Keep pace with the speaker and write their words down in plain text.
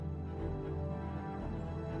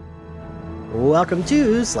Welcome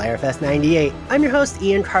to Slayerfest 98. I'm your host,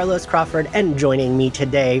 Ian Carlos Crawford, and joining me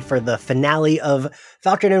today for the finale of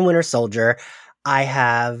Falcon and Winter Soldier, I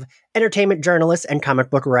have entertainment journalist and comic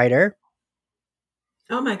book writer.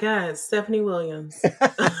 Oh my God, Stephanie Williams.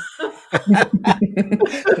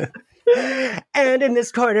 And in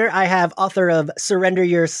this corner, I have author of Surrender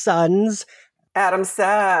Your Sons, Adam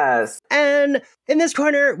Sass. And in this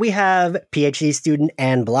corner, we have PhD student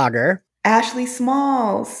and blogger, Ashley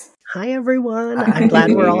Smalls. Hi, everyone. I'm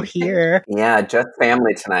glad we're all here. Yeah, just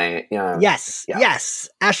family tonight. Yeah. Yes.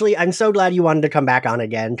 Ashley, I'm so glad you wanted to come back on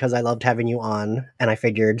again because I loved having you on, and I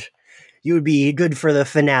figured you would be good for the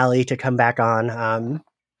finale to come back on.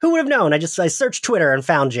 Who would have known? I searched Twitter and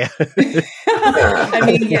found you. I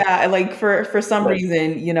mean, yeah, like for some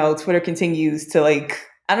reason, Twitter continues to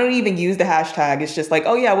I don't even use the hashtag. It's just like,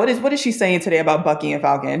 oh yeah, what is she saying today about Bucky and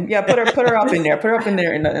Falcon? Yeah, put her up in there. Put her up in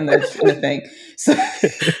there in the thing. So.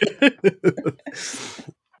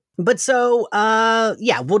 But so,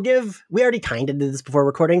 we already kind of did this before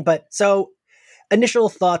recording, but so initial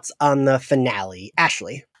thoughts on the finale,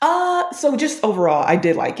 Ashley. So just overall, I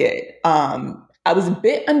did like it. I was a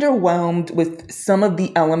bit underwhelmed with some of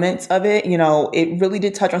the elements of it. It really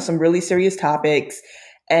did touch on some really serious topics.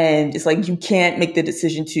 And it's like, you can't make the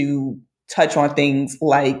decision to touch on things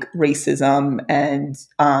like racism and,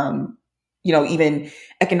 even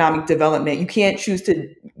economic development. You can't choose to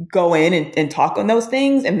go in and talk on those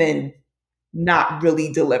things and then not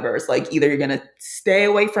really deliver. It's like, either you're going to stay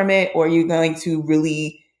away from it or you're going to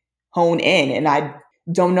really hone in. And I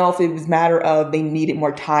don't know if it was a matter of they needed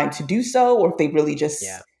more time to do so or if they really just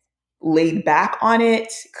laid back on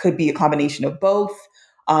it. Could be a combination of both.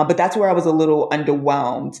 But that's where I was a little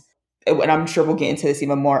underwhelmed. And I'm sure we'll get into this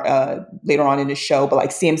even more later on in the show. But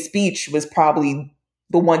like Sam's speech was probably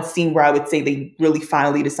the one scene where I would say they really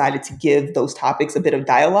finally decided to give those topics a bit of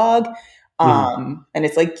dialogue. And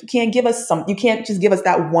it's like, you can't just give us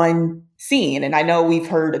that one scene. And I know we've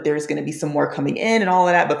heard that there's going to be some more coming in and all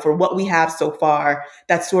of that. But for what we have so far,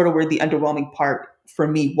 that's sort of where the underwhelming part for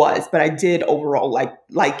me was. But I did overall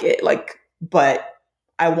like it. But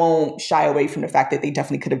I won't shy away from the fact that they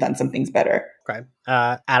definitely could have done some things better. Okay.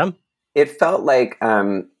 Adam? It felt like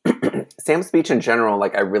Sam's speech in general,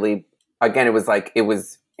 it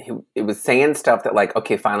was saying stuff that like,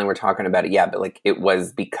 okay, finally we're talking about it. Yeah, but like it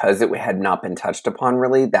was because it had not been touched upon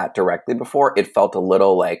really that directly before. It felt a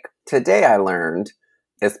little like, today I learned,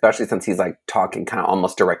 especially since he's like talking kind of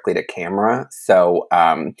almost directly to camera. So,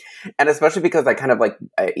 and especially because I kind of like,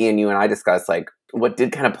 Ian, you and I discussed like what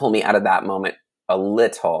did kind of pull me out of that moment a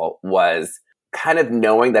little was kind of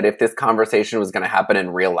knowing that if this conversation was going to happen in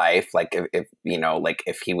real life, like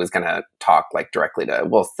if he was going to talk like directly to,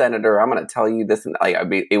 well, Senator, I'm going to tell you this, and like,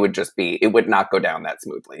 it would not go down that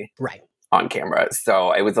smoothly, right, on camera.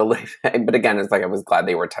 So it was but again, it's like I was glad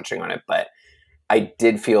they were touching on it, but I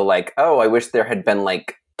did feel like, oh, I wish there had been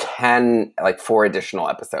like 4 additional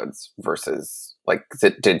episodes versus like, 'cause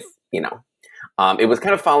it did, it was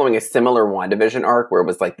kind of following a similar WandaVision arc where it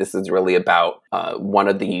was like, this is really about one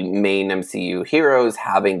of the main MCU heroes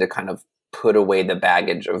having to kind of put away the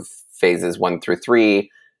baggage of phases 1 through 3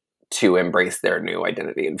 to embrace their new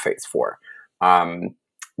identity in phase 4,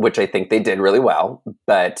 which I think they did really well.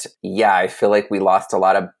 But yeah, I feel like we lost a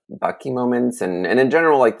lot of Bucky moments and in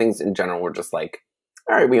general, like things in general were just like,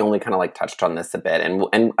 all right, we only kind of like touched on this a bit.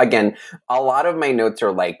 And again, a lot of my notes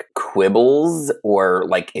are like quibbles or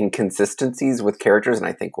like inconsistencies with characters. And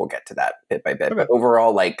I think we'll get to that bit by bit. Okay. But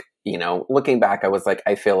overall, like, looking back, I was like,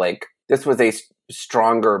 I feel like this was a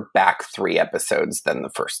stronger back 3 episodes than the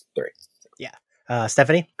first 3. Yeah.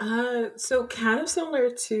 Stephanie? So kind of similar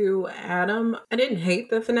to Adam. I didn't hate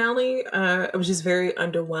the finale. I was just very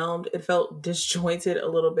underwhelmed. It felt disjointed a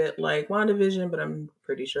little bit like WandaVision, but I'm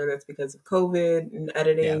pretty sure that's because of COVID and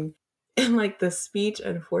editing. Yeah. And like the speech,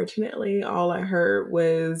 unfortunately, all I heard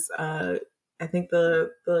was, I think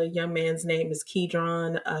the young man's name is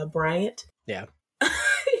Keydron Bryant. Yeah.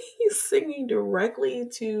 He's singing directly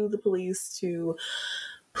to the police to...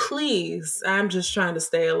 Please, I'm just trying to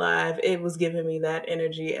stay alive. It was giving me that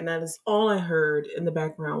energy, and that is all I heard in the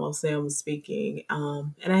background while Sam was speaking.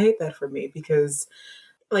 And I hate that for me because,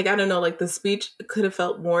 like, I don't know, like the speech could have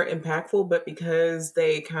felt more impactful, but because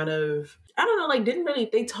they kind of, I don't know, like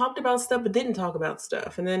they talked about stuff, but didn't talk about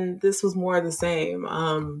stuff. And then this was more of the same.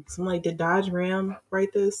 Somebody did Dodge Ram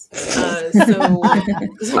write this? So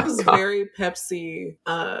this was very Pepsi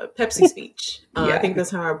speech. I think that's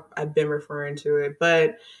how I've been referring to it.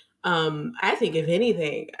 But I think if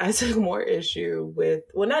anything, I took more issue with,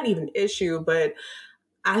 well, not even issue, but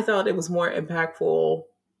I thought it was more impactful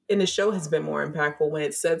in the show has been more impactful when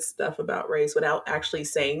it said stuff about race without actually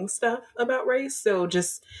saying stuff about race. So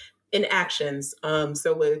just in actions.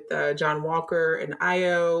 So with John Walker and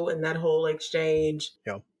Io and that whole exchange.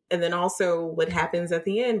 Yeah. And then also what happens at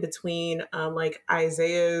the end between like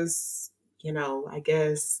Isaiah's, I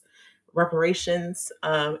guess, reparations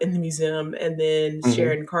in the museum, and then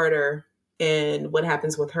Sharon Carter, and what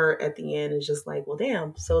happens with her at the end is just like, well,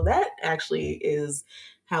 damn. So that actually is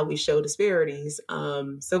how we show disparities.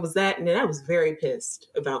 So it was that, and then I was very pissed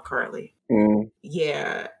about Carly.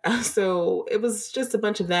 Yeah. So it was just a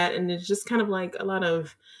bunch of that, and it's just kind of like a lot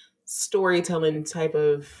of storytelling type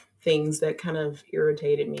of things that kind of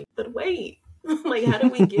irritated me. But wait, like, how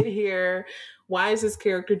did we get here? Why is this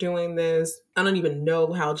character doing this? I don't even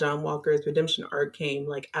know how John Walker's redemption arc came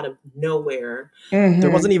like out of nowhere. There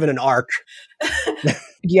wasn't even an arc.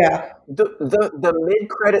 Yeah. The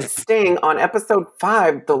mid-credit sting on episode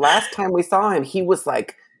 5, the last time we saw him, he was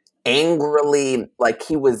like angrily, like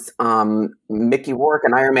he was Mickey Rourke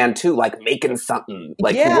and Iron Man 2, like making something.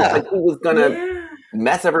 Like he looked like he was gonna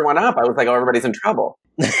mess everyone up. I was like, oh, everybody's in trouble.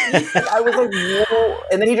 I was like, whoa.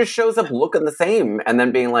 And then he just shows up looking the same and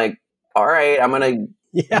then being like, all right, I'm going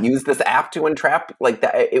to use this app to entrap. Like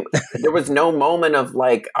that. There was no moment of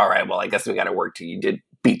like, all right, well, I guess we got to work too. You did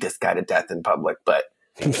beat this guy to death in public, but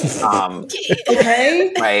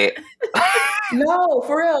okay. Right. No,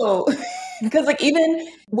 for real. Because like even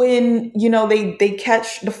when, they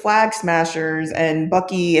catch the Flag Smashers and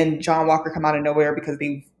Bucky and John Walker come out of nowhere because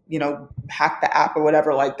they, hacked the app or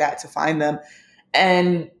whatever like that to find them.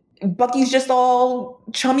 And Bucky's just all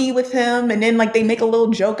chummy with him. And then like they make a little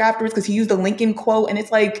joke afterwards because he used a Lincoln quote. And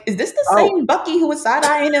it's like, is this the same Bucky who was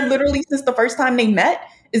side-eyeing him literally since the first time they met?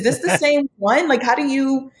 Is this the same one? Like, how do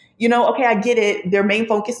you, okay, I get it. Their main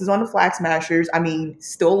focus is on the Flag Smashers. I mean,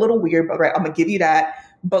 still a little weird, but right, I'm going to give you that.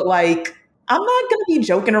 But like, I'm not going to be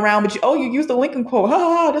joking around with you. Oh, you used the Lincoln quote.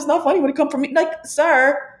 Ha, that's not funny when it comes from me. Like,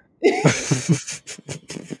 sir.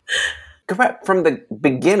 From the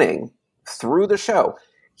beginning through the show,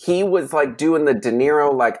 he was like doing the De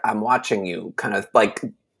Niro, like, I'm watching you kind of like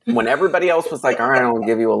when everybody else was like, all right, I'll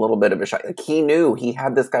give you a little bit of a shot. Like he knew he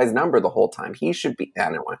had this guy's number the whole time. He should be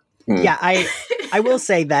anyway. Yeah, I will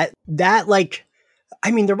say that like,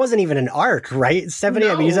 I mean, there wasn't even an arc, right? Stephanie,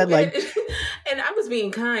 no, I mean, you said like, and I was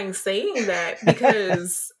being kind saying that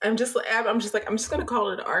because I'm just going to call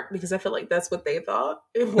it an arc because I feel like that's what they thought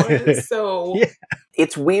it was. So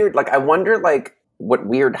it's weird. Like, I wonder, like, what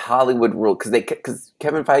weird Hollywood rule, because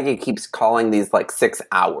Kevin Feige keeps calling these like 6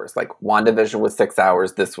 hours. Like WandaVision was 6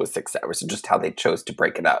 hours, this was 6 hours. So just how they chose to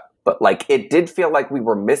break it up. But like, it did feel like we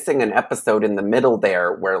were missing an episode in the middle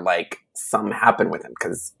there where like something happened with him,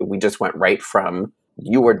 because we just went right from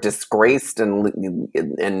you were disgraced and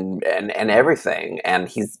everything, and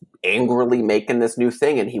he's angrily making this new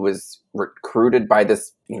thing, and he was recruited by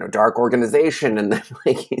this dark organization, and then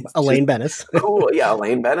like Elaine Bennis. Cool, yeah,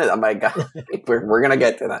 Elaine Bennis. Oh my god, we're gonna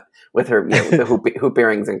get to that with her, with the Hoop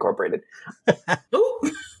Earrings Incorporated.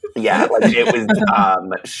 Yeah, like it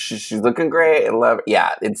was. She's looking great. I love. Yeah,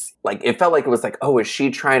 it's like it felt like it was like, oh, is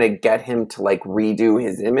she trying to get him to like redo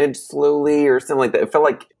his image slowly or something like that? It felt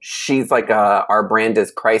like she's like our brand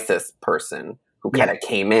is crisis person who kind of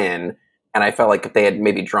came in, and I felt like if they had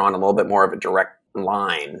maybe drawn a little bit more of a direct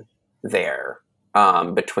line there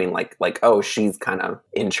between like oh, she's kind of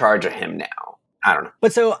in charge of him now. I don't know.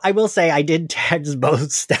 But so I will say I did text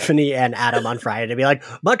both Stephanie and Adam on Friday to be like,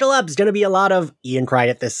 buckle up, it's going to be a lot of Ian cried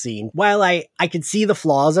at this scene. While I could see the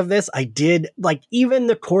flaws of this, I did, like, even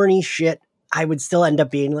the corny shit, I would still end up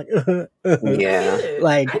being like, yeah.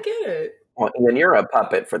 Like, I get it. Well, Ian, you're a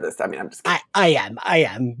puppet for this. I mean, I'm just kidding. I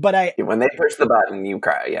am. But when they push the button, you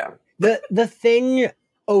cry, yeah. The thing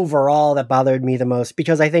overall that bothered me the most,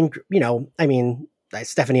 because I think, I mean,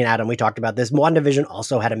 Stephanie and Adam, we talked about this. WandaVision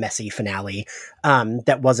also had a messy finale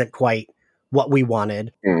that wasn't quite what we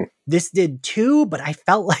wanted. This did too, but I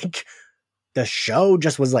felt like the show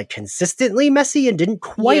just was like consistently messy and didn't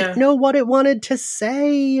quite know what it wanted to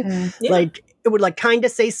say. Like it would like kind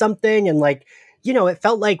of say something, and like, it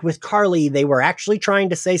felt like with Carly, they were actually trying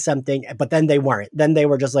to say something, but then they weren't. Then they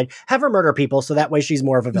were just like, have her murder people so that way she's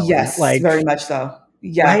more of a villain. Yes, like, very much so.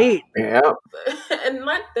 Yeah. Right? Yeah. And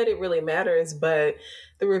not that it really matters, but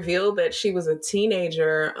the reveal that she was a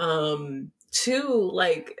teenager, too,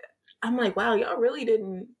 like, I'm like, wow, you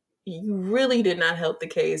really did not help the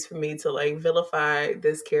case for me to like vilify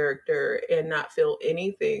this character and not feel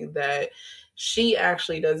anything that she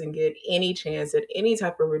actually doesn't get any chance at any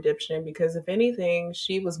type of redemption, because if anything,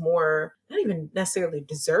 she was more, not even necessarily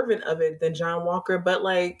deserving of it than John Walker, but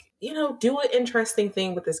like, do an interesting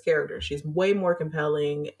thing with this character. She's way more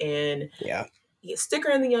compelling, and stick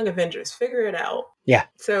her in the Young Avengers, figure it out. Yeah.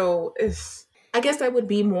 So I guess I would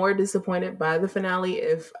be more disappointed by the finale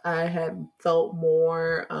if I had felt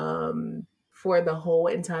more for the whole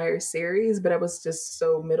entire series, but I was just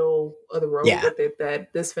so middle of the road with it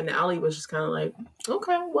that this finale was just kind of like,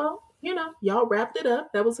 okay, well, y'all wrapped it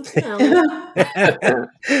up. That was the finale.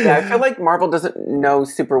 Yeah, I feel like Marvel doesn't know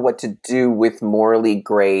super what to do with morally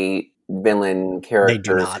gray villain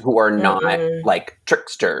characters who are not like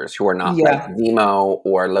tricksters, who are not like Zemo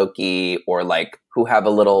or Loki, or like who have a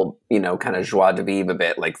little, kind of joie de vivre a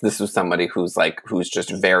bit. Like this was somebody who's just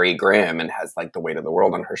very grim and has like the weight of the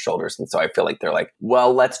world on her shoulders. And so I feel like they're like,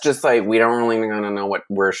 well, let's just like, we don't really want to know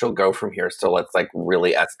where she'll go from here. So let's like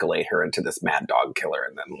really escalate her into this mad dog killer.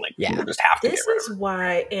 And then like, we'll just have to This is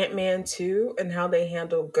why Ant-Man 2 and how they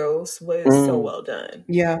handled Ghost was so well done.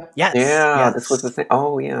 Yeah. Yes. Yeah. Yes. This was the thing.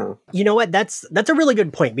 Oh yeah. You know what? That's a really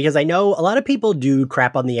good point, because I know a lot of people do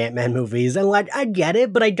crap on the Ant-Man movies, and like I get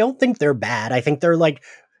it, but I don't think they're bad. I think they're like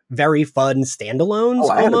very fun standalones.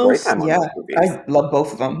 I had a great time on yeah, those movies. I love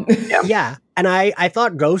both of them. Yeah, and I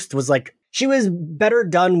thought Ghost was like, she was better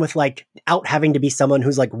done with like out having to be someone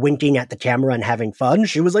who's like winking at the camera and having fun.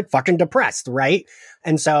 She was like fucking depressed, right?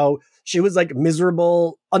 And so she was like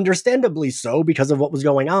miserable, understandably so, because of what was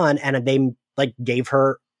going on, and they like gave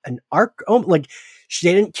her an arc. Like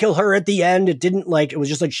they didn't kill her at the end. It was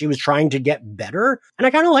just like she was trying to get better, and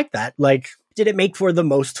I kind of like that. Like, did it make for the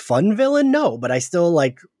most fun villain? No, but I still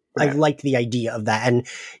like. Right. I like the idea of that. And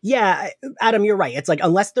yeah, Adam, you're right. It's like,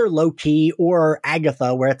 unless they're low-key or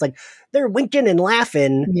Agatha, where it's like, they're winking and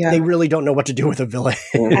laughing, they really don't know what to do with a villain.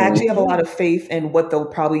 I actually have a lot of faith in what they'll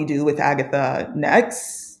probably do with Agatha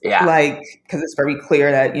next. Yeah. Like, because it's very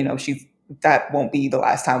clear that, that won't be the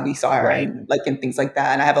last time we saw her, and things like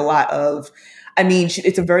that. And I have a lot of,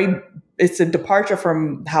 it's a departure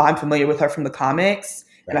from how I'm familiar with her from the comics.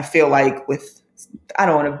 Right. And I feel like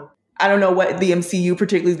I don't know what the MCU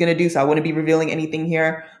particularly is going to do, so I wouldn't be revealing anything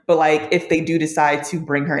here. But like, if they do decide to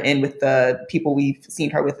bring her in with the people we've seen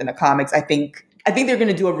her with in the comics, I think they're going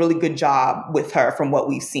to do a really good job with her from what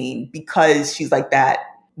we've seen, because she's like that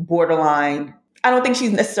borderline. I don't think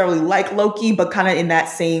she's necessarily like Loki, but kind of in that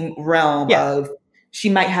same realm of, she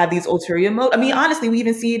might have these ulterior motives. I mean, honestly, we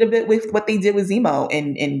even see it a bit with what they did with Zemo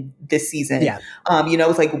in this season. Yeah.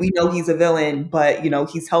 It's like, we know he's a villain, but,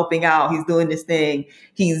 he's helping out. He's doing this thing.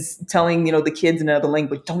 He's telling, the kids in another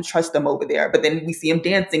language, don't trust them over there. But then we see him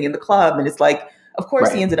dancing in the club. And it's like, of course,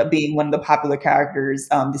 he ended up being one of the popular characters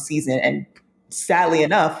this season. And sadly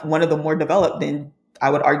enough, one of the more developed than,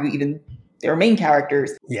 I would argue, even their main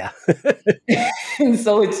characters. Yeah. And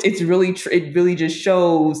so it really just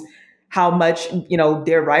shows how much,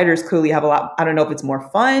 their writers clearly have a lot. I don't know if it's more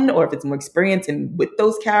fun or if it's more experience with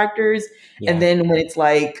those characters. Yeah. And then when it's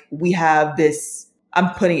like, we have this, I'm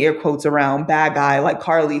putting air quotes around, bad guy like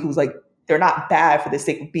Carly, who's like, they're not bad for the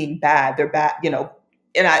sake of being bad. They're bad, and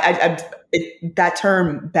that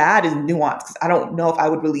term bad is nuanced, because I don't know if I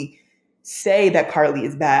would really say that Carly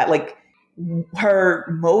is bad. Like, her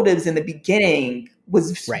motives in the beginning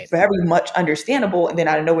was very much understandable, and then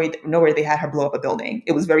out of nowhere they had her blow up a building.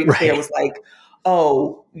 It was very clear. It was like,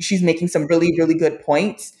 oh, she's making some really, really good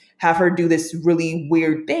points. Have her do this really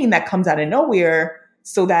weird thing that comes out of nowhere,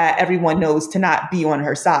 so that everyone knows to not be on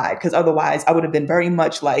her side. Because otherwise, I would have been very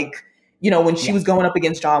much like, when she was going up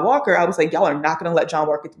against John Walker, I was like, y'all are not going to let John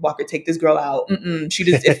Walker take this girl out. She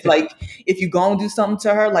just, if you go and do something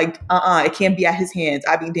to her, like, it can't be at his hands.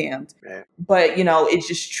 I be damned. Right. But, it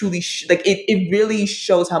just truly, it really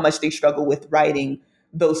shows how much they struggle with writing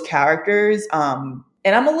those characters. And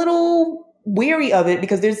I'm a little weary of it,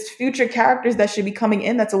 because there's future characters that should be coming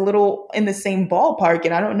in that's a little in the same ballpark.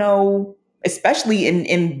 And I don't know, especially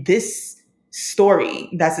in this story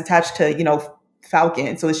that's attached to,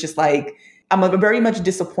 Falcon. So it's just like, I'm very much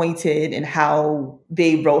disappointed in how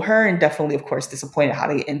they wrote her, and definitely, of course, disappointed how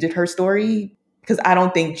they ended her story. Because I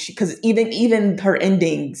don't think because even her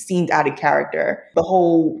ending seemed out of character. The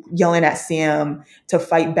whole yelling at Sam to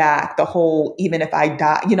fight back, the whole, even if I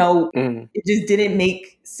die, it just didn't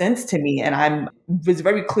make sense to me. And it was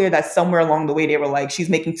very clear that somewhere along the way, they were like, she's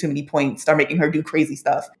making too many points, start making her do crazy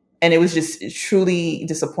stuff. And it was just truly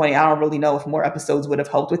disappointing. I don't really know if more episodes would have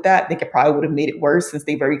helped with that. I think it probably would have made it worse, since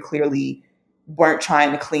they very clearly weren't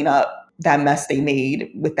trying to clean up that mess they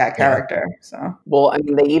made with that character. So, well, I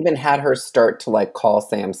mean, they even had her start to like call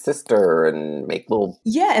Sam's sister and make little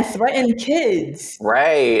and threaten kids.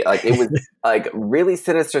 Right, like it was like really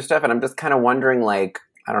sinister stuff. And I'm just kind of wondering, like,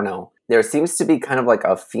 I don't know. There seems to be kind of like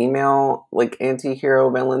a female like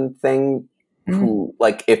anti-hero villain thing. Who,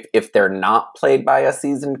 like, if they're not played by a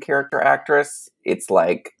seasoned character actress, it's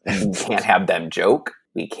like you can't have them joke.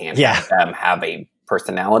 We can't Yeah. have them have a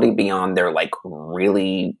personality beyond their like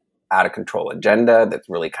really out of control agenda that's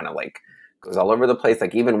really kind of like goes all over the place.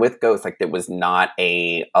 Like even with Ghost, like it was not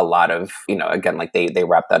a lot of, you know, again, like they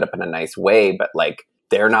wrap that up in a nice way, but like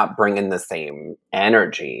they're not bringing the same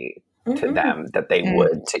energy to them that they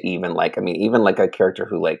would to even like, I mean, even like a character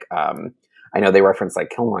who like, I know they reference like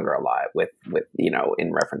Killmonger a lot with, you know,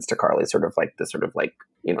 in reference to Carly, sort of like the sort of like,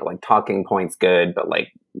 you know, like talking points good, but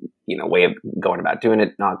like, you know, way of going about doing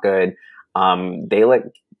it not good. They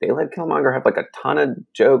let Killmonger have like a ton of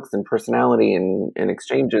jokes and personality and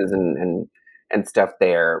exchanges and stuff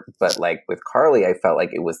there. But like with Carly, I felt like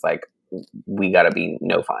it was like, we gotta be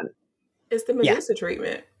no fun. It's the Medusa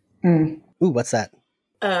treatment. Ooh, what's that?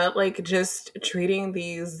 Like just treating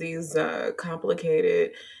these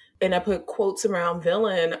complicated, and I put quotes around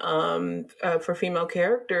villain for female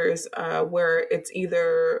characters where it's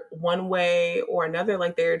either one way or another.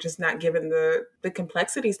 Like they're just not given the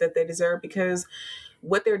complexities that they deserve because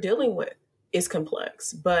what they're dealing with is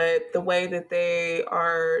complex. But the way that they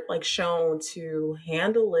are like shown to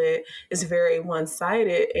handle it is very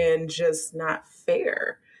one-sided and just not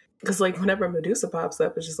fair. Because like whenever Medusa pops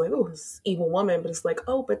up, it's just like, oh, this evil woman. But it's like,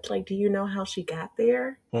 oh, but like, do you know how she got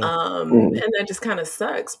there? And that just kind of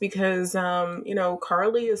sucks because, you know,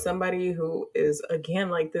 Carly is somebody who is, again,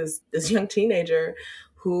 like this young teenager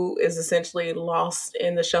who is essentially lost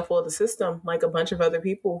in the shuffle of the system, like a bunch of other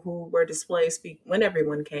people who were displaced when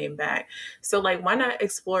everyone came back. So like, why not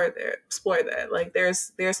explore that? Like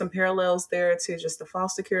there's some parallels there to just the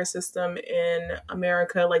foster care system in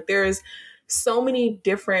America. Like there's so many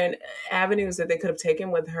different avenues that they could have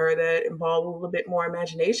taken with her that involved a little bit more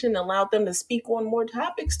imagination, allowed them to speak on more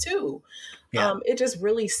topics too. Yeah. It just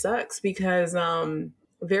really sucks because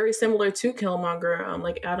very similar to Killmonger,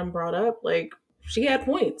 like Adam brought up, like she had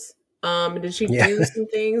points. Did she do some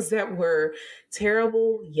things that were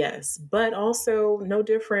terrible? Yes. But also no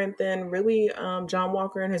different than really John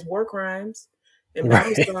Walker and his war crimes and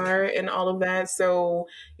Battlestar and all of that. So,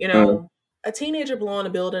 you know, a teenager blowing a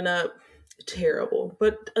building up, terrible,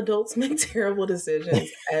 but adults make terrible decisions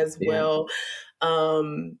as well.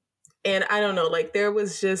 And I don't know, like there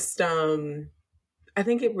was just I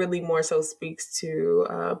think it really more so speaks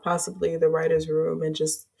to possibly the writer's room and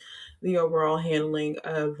just the overall handling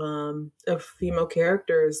of female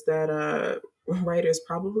characters that writers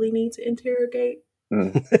probably need to interrogate.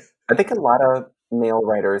 I think a lot of male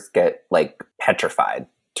writers get like petrified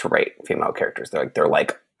to write female characters. They're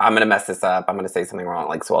like, I'm going to mess this up. I'm going to say something wrong.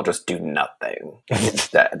 Like, so I'll just do nothing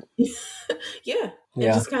instead. Yeah.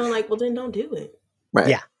 Just kind of like, well, then don't do it.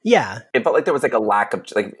 Right. Yeah. It felt like there was like a lack of,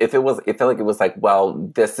 like, it felt like it was like, well,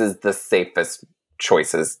 this is the safest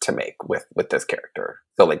choices to make with this character.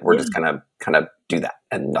 So like, we're just going to kind of do that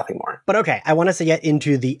and nothing more. But okay, I want us to get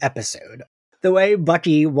into the episode. The way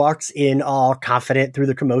Bucky walks in all confident through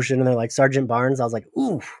the commotion and they're like, Sergeant Barnes, I was like,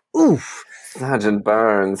 oof. Sergeant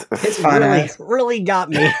Barnes. It's fun. Really got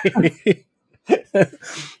me.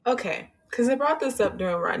 Okay, because I brought this up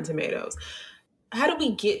during Rotten Tomatoes. How did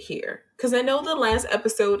we get here? Because I know the last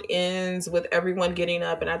episode ends with everyone getting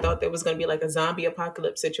up, and I thought there was going to be like a zombie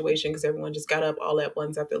apocalypse situation because everyone just got up all at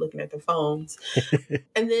once after looking at their phones.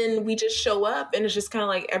 And then we just show up, and it's just kind of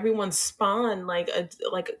like everyone spawned like a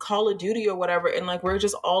Call of Duty or whatever, and like we're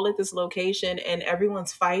just all at this location, and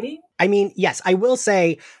everyone's fighting. I mean, yes, I will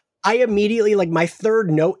say, I immediately, like, my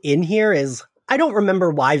third note in here is, I don't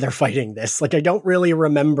remember why they're fighting this. Like, I don't really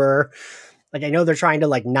remember. Like, I know they're trying to,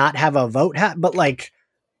 like, not have a vote, but, like,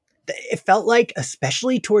 it felt like,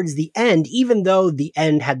 especially towards the end, even though the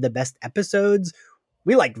end had the best episodes,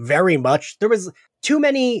 we, like, very much, there was too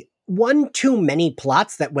many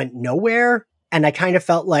plots that went nowhere, and I kind of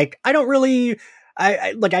felt like, I don't really,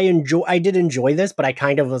 I did enjoy this, but I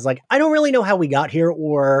kind of was like, I don't really know how we got here,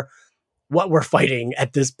 or what we're fighting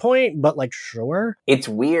at this point, but like, sure. It's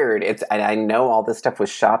weird. And I know all this stuff was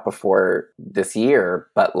shot before this year,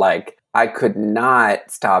 but like, I could not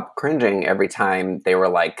stop cringing every time they were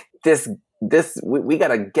like, we got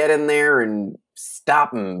to get in there and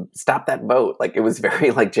stop that vote. Like, it was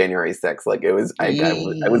very like January 6th. Like, it was, I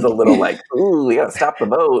was a little like, ooh, we got to stop the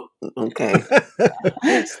vote. Okay.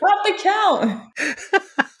 Stop the count.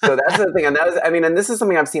 So that's the thing. And that was, I mean, and this is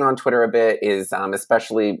something I've seen on Twitter a bit is,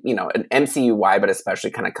 especially, you know, an MCU-wide, but especially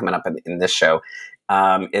kind of coming up in this show,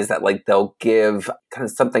 is that like, they'll give kind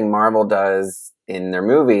of something Marvel does in their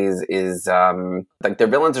movies is, like their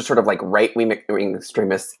villains are sort of like right-wing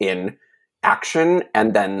extremists in action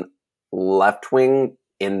and then left-wing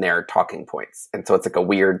in their talking points. And so it's like a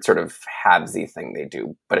weird sort of halvesy thing they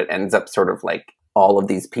do, but it ends up sort of like all of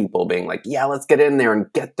these people being like, yeah, let's get in there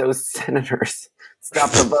and get those senators,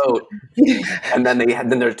 stop the vote. And then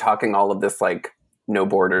then they're talking all of this like no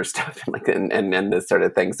border stuff and like and this sort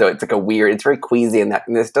of thing. So it's like it's very queasy, and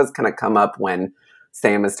this does kind of come up when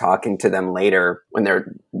Sam is talking to them later, when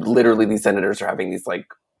they're literally, these senators are having these like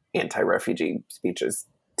anti-refugee speeches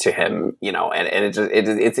to him, you know, and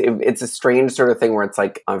it's a strange sort of thing where it's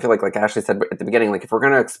like, I feel like Ashley said at the beginning, like if we're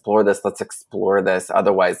going to explore this, let's explore this.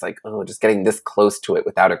 Otherwise, like, oh, just getting this close to it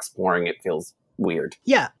without exploring it feels weird.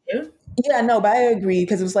 Yeah. Yeah, no, but I agree,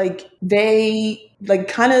 because it was like they like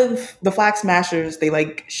kind of the Flag Smashers, they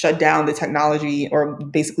like shut down the technology or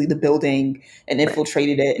basically the building and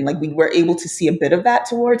infiltrated it, and like we were able to see a bit of that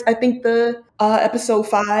towards I think the episode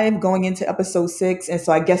 5 going into episode 6, and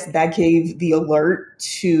so I guess that gave the alert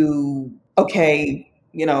to okay,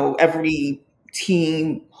 you know, every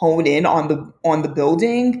team hone in on the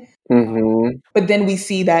building. Mm-hmm. But then we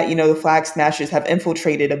see that, you know, the Flag Smashers have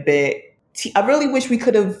infiltrated a bit. I really wish we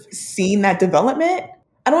could have seen that development.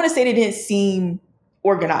 I don't want to say they didn't seem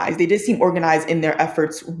organized. They did seem organized in their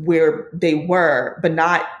efforts where they were, but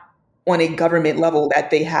not on a government level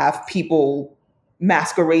that they have people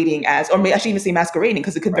masquerading as, or I shouldn't even say masquerading,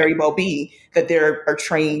 because it could very well be that there are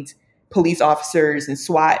trained police officers and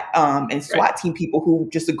SWAT team people who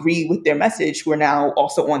just agree with their message, who are now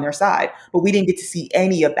also on their side. But we didn't get to see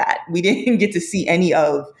any of that. We didn't get to see any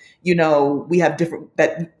of, you know, we have different,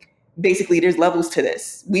 that basically there's levels to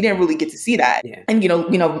this. We didn't really get to see that. Yeah. And, you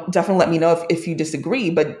know, definitely let me know if you disagree,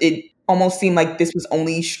 but it almost seemed like this was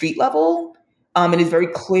only street level. And it's very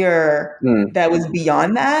clear that it was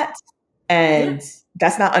beyond that. And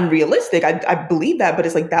that's not unrealistic. I believe that, but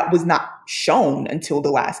it's like that was not shown until the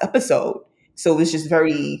last episode. So it was just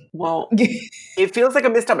very... Well, it feels like a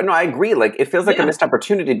missed opportunity. No, I agree. Like, it feels like a missed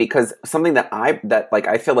opportunity, because something that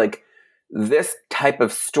I feel like this type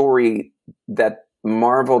of story that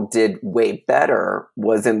Marvel did way better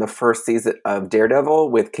was in the first season of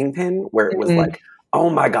Daredevil with Kingpin, where it was like, oh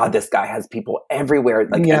my God, this guy has people everywhere.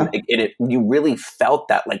 Like, and you really felt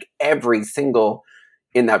that, like, every single,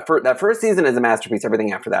 in that first season is a masterpiece.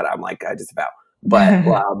 Everything after that, I'm like, I just about. But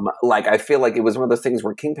like, I feel like it was one of those things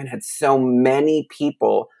where Kingpin had so many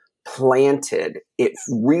people planted. It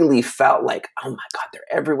really felt like, oh my God, they're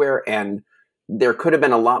everywhere. And there could have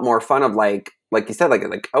been a lot more fun of like you said,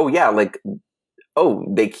 like, oh yeah, like, oh,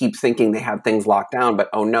 they keep thinking they have things locked down, but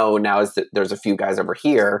oh no, now there's a few guys over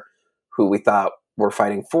here who we thought were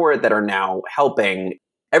fighting for it that are now helping.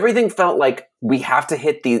 Everything felt like we have to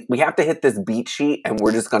hit this beat sheet, and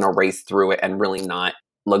we're just going to race through it and really not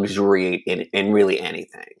luxuriate in really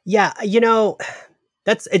anything. Yeah, you know,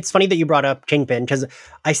 it's funny that you brought up Kingpin, because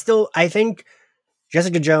I think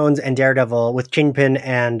Jessica Jones and Daredevil with Kingpin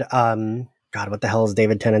and God, what the hell is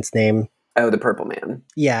David Tennant's name? Oh, the Purple Man.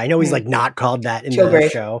 Yeah, I know he's like not called that in the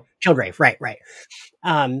show. Kilgrave, right.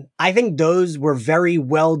 I think those were very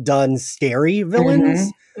well done, scary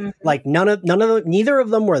villains. Like neither of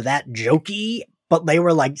them were that jokey, but they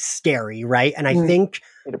were like scary, right? And I think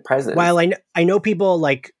while I know people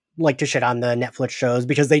like to shit on the Netflix shows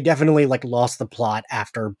because they definitely like lost the plot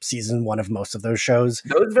after season 1 of most of those shows.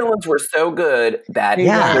 Those villains were so good that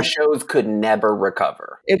the shows could never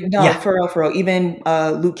recover. For real. Even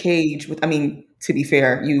Luke Cage, to be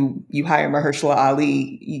fair, you hire Mahershala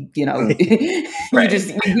Ali, you know,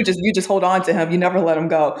 you just hold on to him. You never let him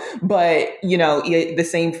go. But, you know, the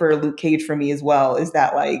same for Luke Cage for me as well, is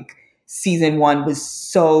that like season 1 was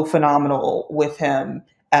so phenomenal with him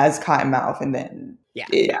as Cottonmouth, and then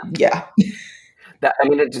That, I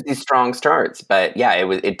mean, it's just these strong starts, but yeah,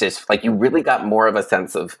 it just like you really got more of a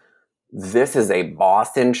sense of this is a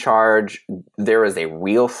boss in charge. There is a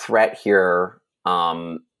real threat here,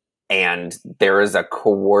 and there is a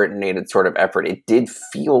coordinated sort of effort. It did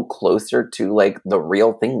feel closer to like the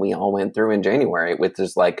real thing we all went through in January, with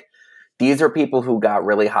just like these are people who got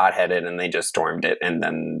really hot-headed and they just stormed it, and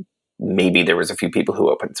then maybe there was a few people who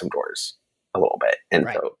opened some doors a little bit. And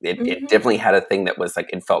so it definitely had a thing that was like,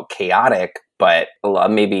 it felt chaotic, but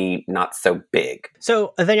maybe not so big.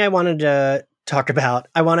 So a thing I wanted to talk about,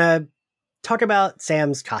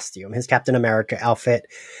 Sam's costume, his Captain America outfit.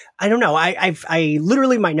 I don't know. I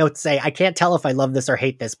literally, my notes say, I can't tell if I love this or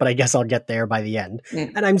hate this, but I guess I'll get there by the end.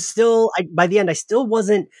 And by the end, I still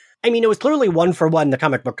wasn't, it was clearly 1-for-1, the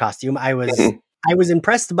comic book costume. I was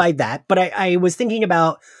impressed by that, but I was thinking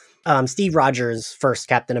about Steve Rogers' first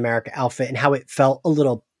Captain America outfit and how it felt a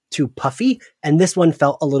little too puffy, and this one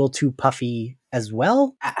felt a little too puffy as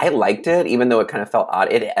well. I liked it, even though it kind of felt odd.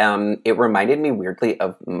 It reminded me weirdly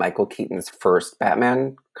of Michael Keaton's first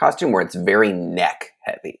Batman costume, where it's very neck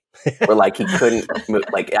heavy, where like he couldn't move.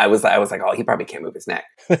 Like I was like, oh, he probably can't move his neck.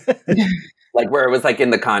 Like where it was like in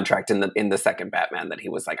the contract in the second Batman that he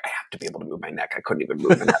was like, I have to be able to move my neck. I couldn't even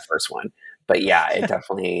move in that first one. But yeah, it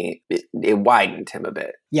definitely it widened him a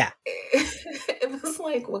bit. Yeah. It was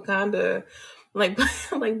like Wakanda, like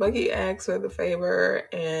Bucky asked for the favor,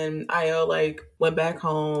 and Io like went back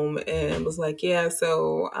home and was like, yeah,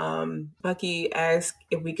 so Bucky asked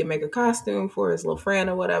if we could make a costume for his little friend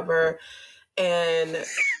or whatever, and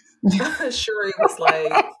Shuri was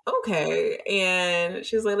like, okay. And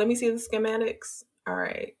she's like, let me see the schematics. All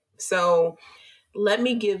right. So let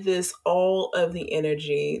me give this all of the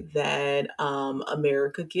energy that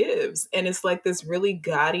America gives. And it's like this really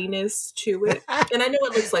gaudiness to it. And I know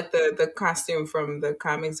it looks like the costume from the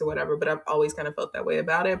comics or whatever, but I've always kind of felt that way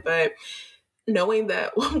about it. But knowing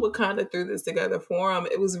that Wakanda threw this together for him,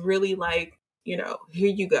 it was really like, here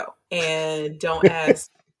you go. And don't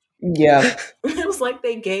ask. Yeah. It was like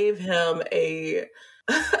they gave him a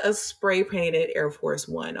spray painted Air Force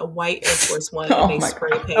One, a white Air Force One, and they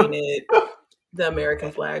spray painted the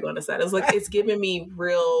American flag on the side. It was like, it's giving me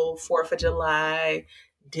real 4th of July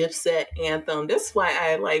Dipset anthem. That's why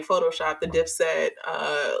I like photoshopped the Dipset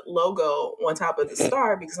logo on top of the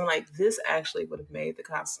star, because I'm like, this actually would have made the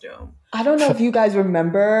costume. I don't know if you guys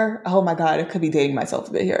remember. Oh my God, I could be dating myself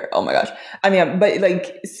a bit here. Oh my gosh. I mean, but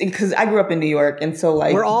like, because I grew up in New York, and so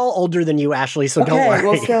like we're all older than you, Ashley. So don't worry.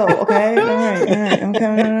 Well, still okay. All right. Okay.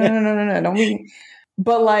 No. Don't be.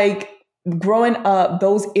 But like growing up,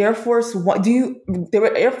 those Air Force One. There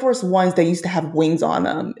were Air Force Ones that used to have wings on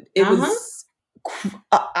them. It was.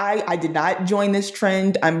 I did not join this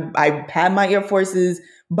trend. I had my Air Forces,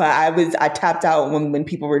 but I tapped out when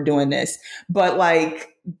people were doing this. But like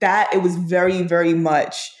that, it was very, very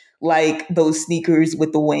much like those sneakers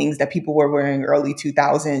with the wings that people were wearing early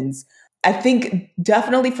 2000s. I think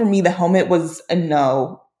definitely for me, the helmet was a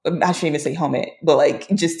no. I shouldn't even say helmet, but like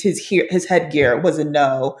just his headgear was a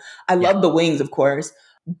no. I love the wings, of course,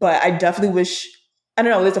 but I definitely wish. I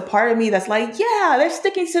don't know, there's a part of me that's like, yeah, they're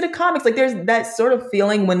sticking to the comics. Like there's that sort of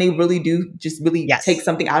feeling when they really do just really take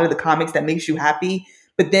something out of the comics that makes you happy.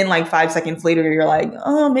 But then like 5 seconds later, you're like,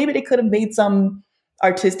 oh, maybe they could have made some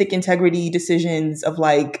artistic integrity decisions of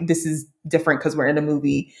like, this is different because we're in a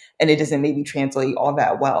movie and it doesn't maybe translate all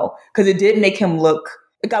that well. Because it did make him look,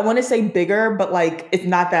 like I want to say bigger, but like it's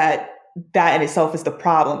not that in itself is the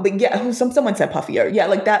problem. But yeah, someone said puffier. Yeah,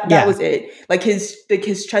 like that was it. Like his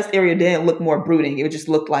chest area didn't look more brooding. It just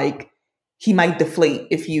looked like he might deflate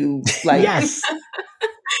if you like. Yes.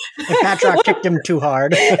 If Patrick kicked him too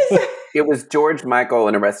hard. It was George Michael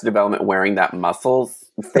in Arrested Development wearing that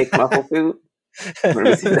fake muscle suit.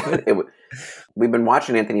 We've been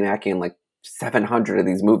watching Anthony Mackie in like 700 of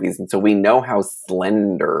these movies, and so we know how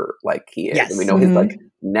slender like he is. Yes. And we know his like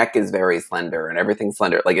neck is very slender and everything's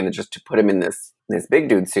slender. Like, and just to put him in this big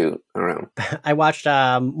dude suit, I don't know. I watched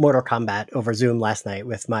Mortal Kombat over Zoom last night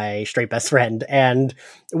with my straight best friend, and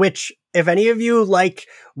which, if any of you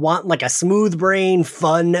want like a smooth brain,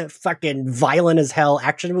 fun, fucking violent as hell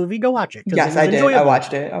action movie, go watch it. Yes, I did. I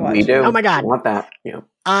watched it. We do. Oh my God, I want that. Yeah.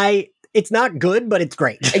 It's not good, but it's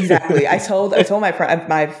great. Exactly. I told my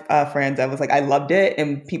friends, I was like, I loved it,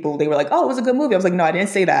 and people, they were like, "Oh, it was a good movie." I was like, "No, I didn't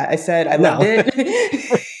say that. I said I loved it."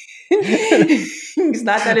 It's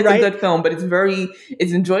not that it's a good film, but it's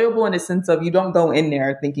enjoyable in the sense of you don't go in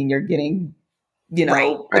there thinking you're getting,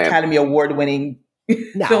 Academy Award winning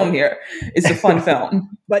film here. It's a fun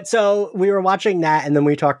film. But so we were watching that, and then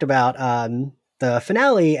we talked about the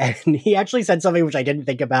finale, and he actually said something which I didn't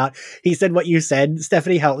think about. He said what you said,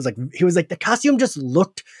 Stephanie, how it was like, he was like, the costume just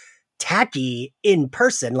looked tacky in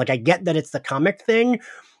person. Like, I get that it's the comic thing,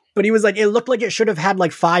 but he was like, it looked like it should have had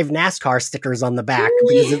like 5 NASCAR stickers on the back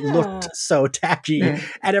because it looked so tacky. And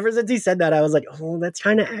ever since he said that, I was like, oh, that's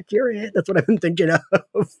kind of accurate. That's what I've been thinking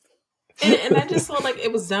of. And I just felt like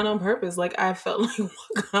it was done on purpose. Like, I felt like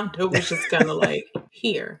Wakanda was just kind of like,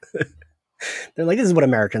 here. They're like, this is what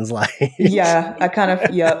Americans like. Yeah, I kind of,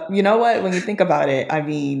 yeah. You know what? When you think about it, I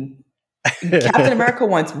mean, Captain America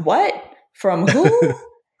wants what? From who?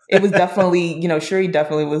 It was definitely, Shuri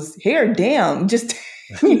definitely was here. Damn, just.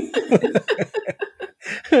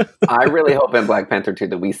 I really hope in Black Panther 2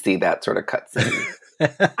 that we see that sort of cutscene.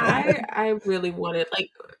 I really wanted, like,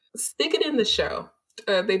 stick it in the show.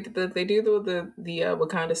 They do the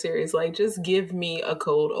Wakanda series. Like, just give me a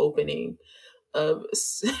cold opening of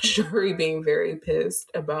Shuri being very pissed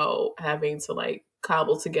about having to like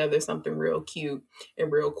cobble together something real cute and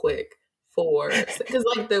real quick because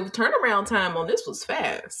like the turnaround time on this was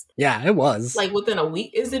fast. Yeah, it was like within a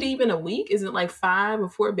week. Is it even a week? Is it like 5 or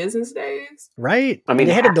 4 business days? Right. I mean,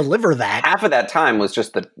 they had to deliver that. Half of that time was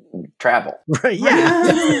just the travel. Right.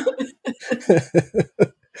 Yeah.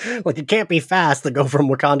 Like, it can't be fast to go from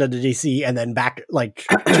Wakanda to DC and then back, like,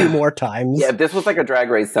 2 more times. Yeah, if this was like a Drag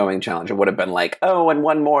Race sewing challenge, it would have been like, oh, and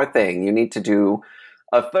one more thing. You need to do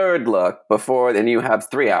a third look before, then you have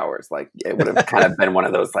 3 hours. Like, it would have kind of been one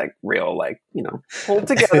of those, like, real, like, you know, pulled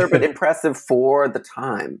together, but impressive for the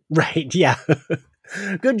time. Right, yeah.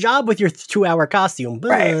 Good job with your 2-hour costume.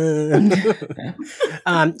 Right.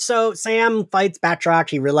 So Sam fights Batroc.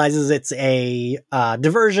 He realizes it's a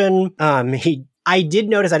diversion. I did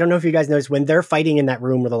notice, I don't know if you guys noticed, when they're fighting in that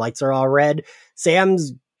room where the lights are all red,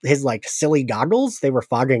 his like silly goggles, they were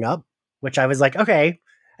fogging up, which I was like, okay,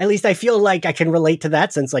 at least I feel like I can relate to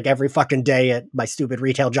that, since like every fucking day at my stupid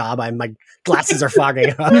retail job, my glasses are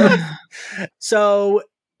fogging up. So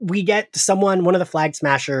we get one of the Flag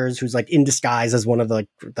Smashers, who's like in disguise as one of the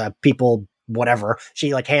people, whatever.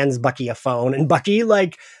 She like hands Bucky a phone, and Bucky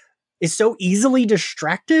like is so easily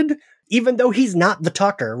distracted, even though he's not the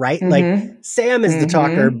talker, right? Like, Sam is the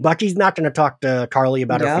talker. Bucky's not going to talk to Carly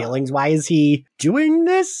about her feelings. Why is he doing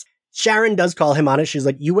this? Sharon does call him on it. She's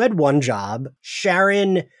like, you had one job.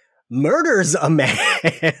 Sharon murders a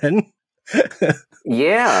man.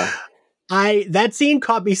 Yeah. That scene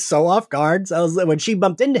caught me so off guard. So when she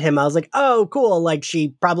bumped into him, I was like, oh, cool. Like,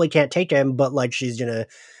 she probably can't take him, but like, she's gonna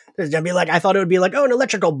be like, I thought it would be like, oh, an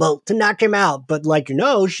electrical bolt to knock him out. But like,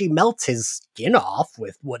 no, she melts his skin off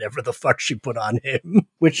with whatever the fuck she put on him,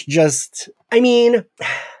 which just, I mean,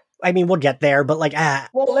 we'll get there, but like,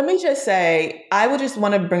 Well, let me just say, I would just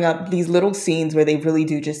want to bring up these little scenes where they really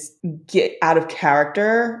do just get out of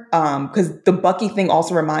character. Because the Bucky thing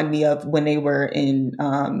also reminded me of when they were in,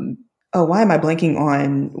 why am I blanking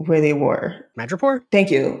on where they were? Madripoor?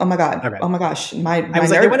 Thank you. Oh my God. Okay. Oh my gosh. I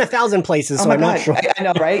was like, they went 1,000 places, so I'm not sure. I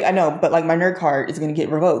know, right? I know, but like my nerd card is going to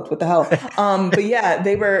get revoked. What the hell? But yeah,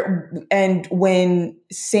 they were, and when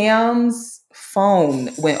Sam's phone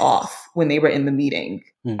went off when they were in the meeting,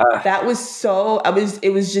 that was it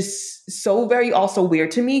was just so very also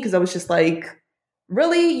weird to me, because I was just like,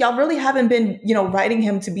 really? Y'all really haven't been, writing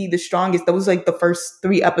him to be the strongest. That was like the first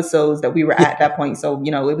 3 episodes that we were at that point. So,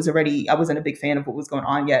 it was already, I wasn't a big fan of what was going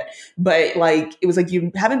on yet. But like, it was like,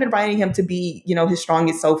 you haven't been writing him to be, his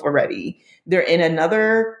strongest self already. They're in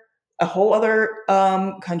a whole other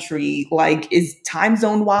country. Like, is time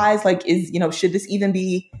zone wise, like, should this even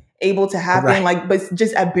be able to happen? Right. Like, but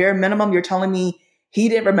just at bare minimum, you're telling me he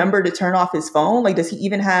didn't remember to turn off his phone? Like, does he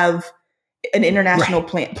even have an international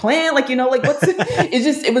plan? Like, like what's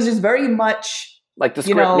it was just very much like the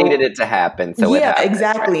script needed it to happen. So yeah, it happened,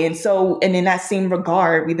 exactly. right? And in that same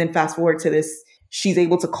regard, we then fast forward to this, she's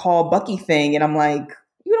able to call Bucky thing. And I'm like,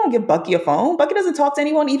 you don't give Bucky a phone. Bucky doesn't talk to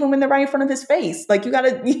anyone, even when they're right in front of his face. Like, you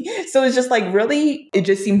gotta, so it's just like, really, it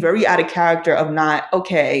just seemed very out of character of not,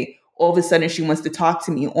 okay, all of a sudden she wants to talk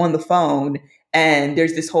to me on the phone. And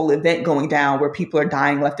there's this whole event going down where people are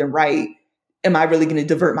dying left and right. Am I really going to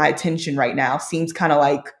divert my attention right now? Seems kind of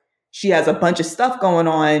like she has a bunch of stuff going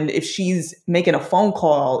on. If she's making a phone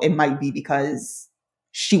call, it might be because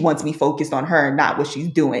she wants me focused on her, not what she's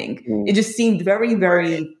doing. It just seemed very,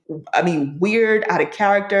 very, weird, out of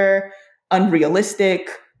character, unrealistic,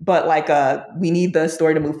 but like, we need the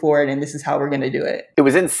story to move forward, and this is how we're going to do it. It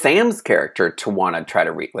was in Sam's character to want to try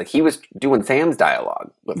to read, like, he was doing Sam's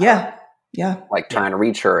dialogue with her. Yeah. Like, trying to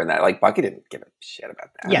reach her, and that, like, Bucky didn't give a shit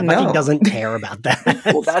about that. Yeah, Bucky doesn't care about that.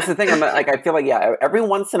 Well, that's the thing. I feel like, every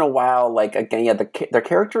once in a while, like, again, their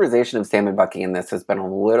characterization of Sam and Bucky in this has been a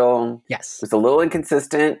little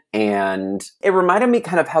inconsistent, and it reminded me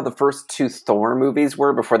kind of how the first 2 Thor movies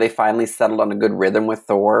were before they finally settled on a good rhythm with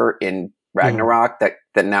Thor in Ragnarok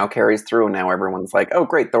that now carries through, and now everyone's like, oh,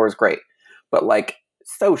 great, Thor's great. But, like,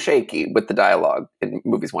 so shaky with the dialogue in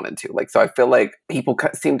movies 1 and 2. Like, so I feel like people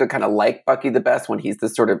seem to kind of like Bucky the best when he's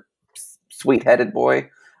this sort of sweet-headed boy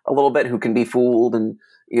a little bit who can be fooled and,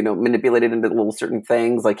 manipulated into little certain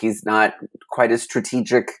things. Like, he's not quite as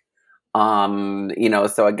strategic.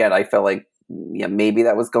 So again, I feel like, maybe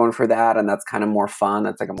that was going for that, and that's kind of more fun.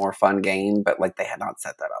 That's like a more fun game, but like, they had not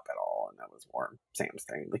set that up at all, and that was more Sam's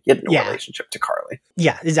thing. Like, he had no relationship to Carly.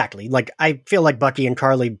 Yeah, exactly. Like, I feel like Bucky and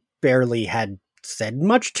Carly barely had said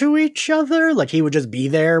much to each other. Like, he would just be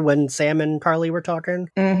there when Sam and Carly were talking.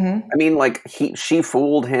 Mm-hmm. Like, she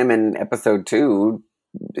fooled him in episode 2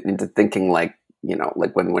 into thinking, like,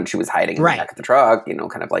 like when she was hiding in the back of the truck,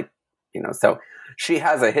 kind of like, so she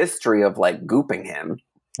has a history of like gooping him.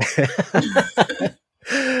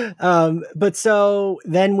 But so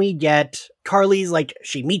then we get Carly's, like,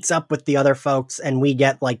 she meets up with the other folks, and we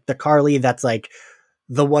get like the Carly that's like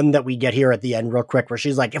the one that we get here at the end real quick, where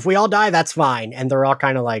she's like, if we all die, that's fine. And they're all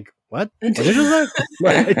kind of like, what did you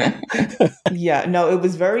say? Yeah, no, it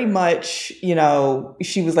was very much,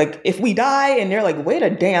 she was like, if we die, and they're like, wait a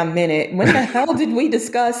damn minute, when the hell did we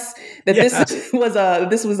discuss that this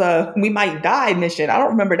was a we might die mission? I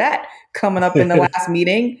don't remember that coming up in the last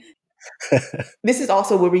meeting. This is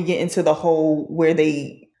also where we get into the whole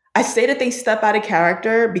I say that they step out of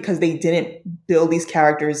character because they didn't build these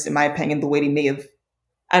characters, in my opinion, the way they may have.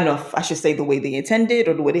 I don't know if I should say the way they intended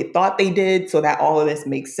or the way they thought they did, so that all of this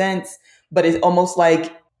makes sense. But it's almost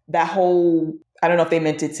like that whole, I don't know if they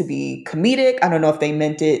meant it to be comedic. I don't know if they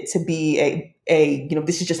meant it to be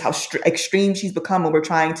this is just how extreme she's become, and we're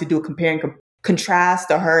trying to do a compare and contrast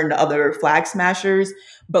to her and the other Flag Smashers.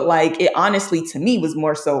 But like, it honestly, to me, was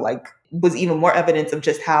more so like, was even more evidence of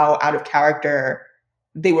just how out of character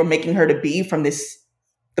they were making her to be from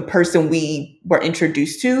the person we were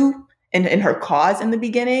introduced to in her cause in the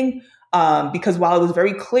beginning. Because while it was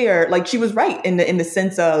very clear, like, she was right in the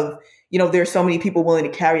sense of, there's so many people willing to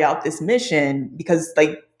carry out this mission because,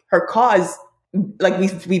 like, her cause, like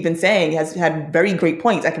we've been saying, has had very great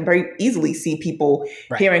points. I can very easily see people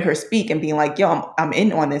hearing her speak and being like, yo, I'm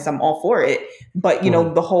in on this. I'm all for it. But,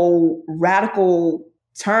 the whole radical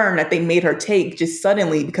turn that they made her take just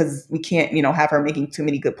suddenly, because we can't, have her making too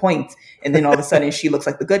many good points. And then all of a sudden she looks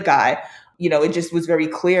like the good guy. It just was very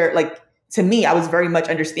clear. Like, to me, I was very much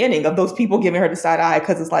understanding of those people giving her the side eye,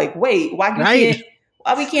 because it's like, wait, why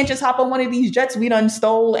we can't just hop on one of these jets we done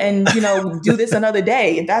stole and, do this another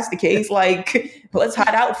day? If that's the case, like, let's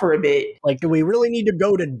hide out for a bit. Like, do we really need to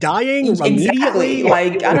go to dying immediately? Exactly.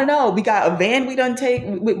 Like, I don't know. We got a van we done take.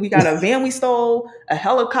 We got a van we stole, a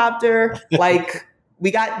helicopter. Like, we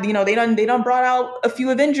got, they done brought out a few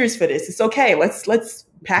Avengers for this. It's okay. Let's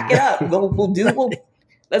pack it up.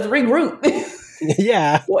 Let's regroup.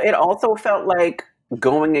 Yeah. Well, it also felt like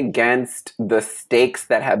going against the stakes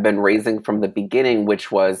that have been raising from the beginning,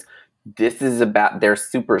 which was, this is about their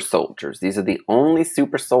super soldiers. These are the only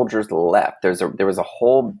super soldiers left. There was a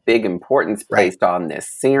whole big importance placed on this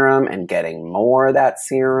serum and getting more of that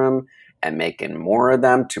serum and making more of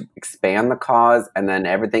them to expand the cause. And then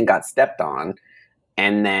everything got stepped on.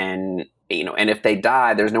 And then, and if they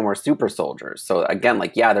die, there's no more super soldiers. So again,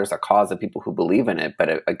 like, yeah, there's a cause of people who believe in it.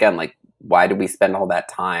 But again, like, why do we spend all that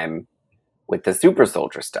time with the super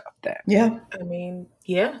soldier stuff then? Yeah. I mean,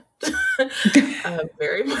 yeah.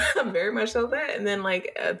 very much so that. And then,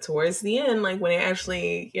 like, towards the end, like, when they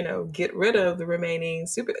actually, get rid of the remaining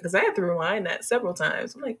super, because I had to rewind that several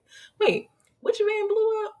times. I'm like, wait, which van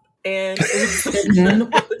blew up? And it was none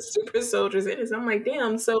of the super soldiers in it. So I'm like,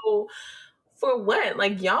 damn, so for what?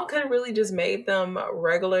 Like, y'all could have really just made them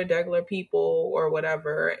regular people or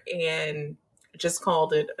whatever and just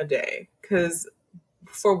called it a day. Because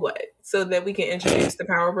for what? So that we can introduce the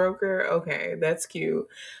power broker? Okay, that's cute.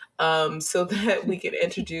 So that we can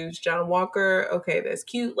introduce John Walker? Okay, that's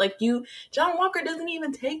cute. Like, John Walker doesn't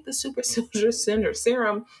even take the super soldier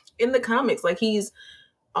serum in the comics. Like, he's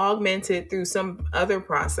augmented through some other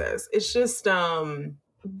process. It's just,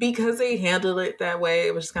 because they handled it that way,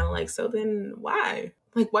 it was just kind of like, so then why?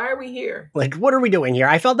 Like, why are we here? Like, what are we doing here?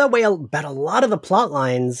 I felt that way about a lot of the plot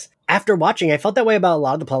lines. After watching, I felt that way about a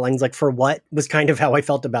lot of the plot lines, like, for what was kind of how I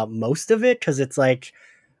felt about most of it, because it's like,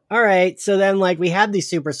 all right, so then, like, we had these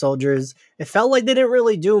super soldiers. It felt like they didn't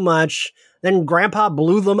really do much. Then Grandpa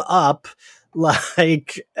blew them up.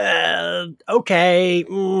 Like, okay.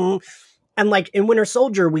 And, like, in Winter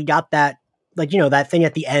Soldier, we got that, like, that thing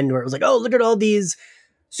at the end where it was like, oh, look at all these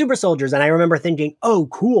super soldiers. And I remember thinking, oh,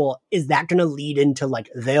 cool. Is that going to lead into, like,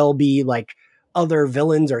 they'll be, like, other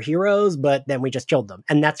villains or heroes? But then we just killed them.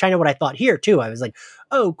 And that's kind of what I thought here, too. I was like,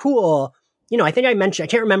 oh, cool. I think I mentioned,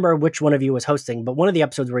 I can't remember which one of you was hosting, but one of the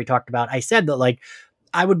episodes where we talked about, I said that, like,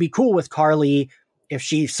 I would be cool with Carly if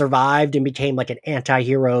she survived and became, like, an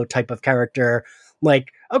anti-hero type of character.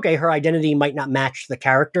 Like, okay, her identity might not match the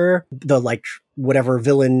character, the, like, whatever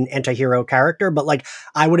villain anti-hero character, but, like,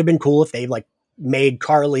 I would have been cool if they, like, made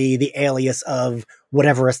Carly the alias of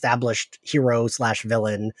whatever established hero /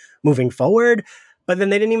 villain moving forward. But then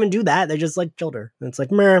they didn't even do that. They just, like, killed her. And it's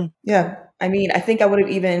like, meh. Yeah. I mean, I think I would have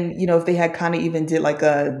even, if they had kind of even did like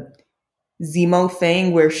a Zemo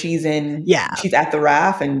thing where she's at the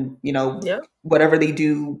RAF and, whatever they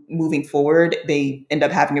do moving forward, they end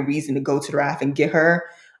up having a reason to go to the RAF and get her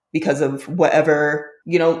because of whatever,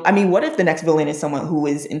 I mean, what if the next villain is someone who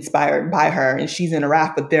is inspired by her and she's in a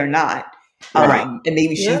RAF, but they're not? Right. And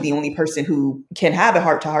maybe she's the only person who can have a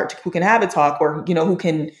heart-to-heart, who can have a talk, or, who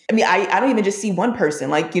can, I mean, I don't even just see one person.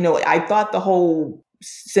 Like, I thought the whole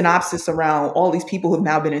synopsis around all these people who have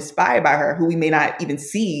now been inspired by her, who we may not even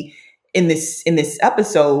see in this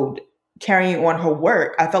episode, carrying on her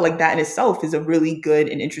work, I felt like that in itself is a really good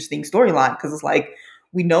and interesting storyline, because it's like,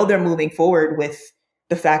 we know they're moving forward with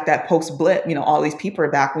the fact that post blip, all these people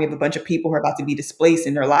are back. We have a bunch of people who are about to be displaced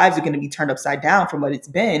and their lives are going to be turned upside down from what it's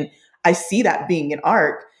been. I see that being an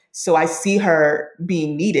arc. So I see her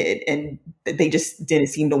being needed, and they just didn't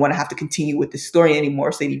seem to want to have to continue with the story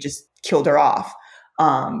anymore. So they just killed her off.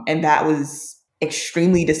 And that was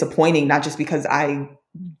extremely disappointing, not just because I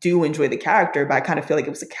do enjoy the character, but I kind of feel like it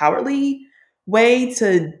was a cowardly way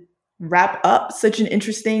to wrap up such an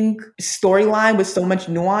interesting storyline with so much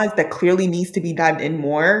nuance that clearly needs to be dived in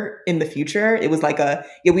more in the future. It was like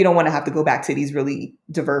we don't want to have to go back to these really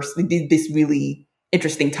diverse, this really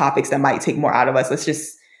interesting topics that might take more out of us. Let's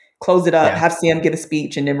just close it up, have Sam give a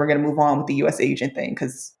speech, and then we're going to move on with the U.S. agent thing,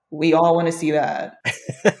 because we all want to see that.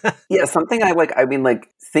 Yeah, something I like. I mean, like,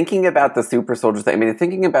 thinking about the super soldier thing. I mean,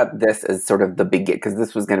 thinking about this as sort of the begin, because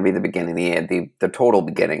this was going to be the beginning, the total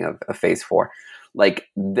beginning of Phase 4. Like,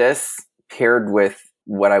 this paired with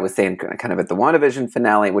what I was saying kind of at the WandaVision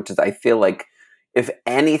finale, which is, I feel like, if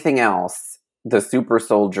anything else, the super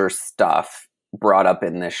soldier stuff brought up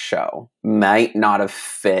in this show might not have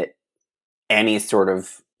fit any sort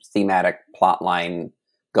of thematic plot line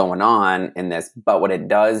going on in this, but what it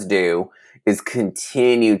does do is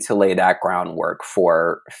continue to lay that groundwork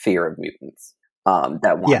for Fear of Mutants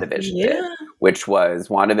that WandaVision did, which was,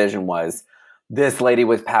 WandaVision was, this lady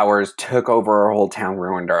with powers took over our whole town,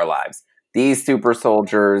 ruined our lives. These super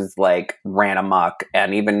soldiers like ran amok,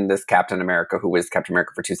 and even this Captain America, who was Captain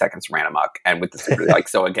America for 2 seconds, ran amok. And with the super, like,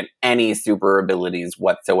 so again, any super abilities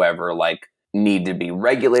whatsoever, like, need to be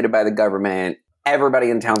regulated by the government. Everybody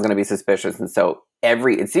in town is going to be suspicious, and so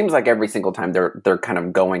it seems like every single time they're kind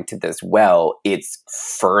of going to this well, it's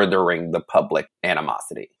furthering the public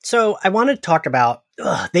animosity. So I want to talk about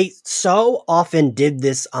they so often did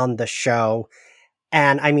this on the show,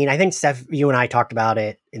 and I mean, I think Steph, you and I talked about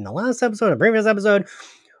it in the last episode, a previous episode,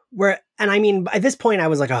 and I mean, at this point, I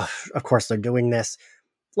was like, oh, of course they're doing this.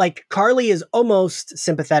 Like, Carly is almost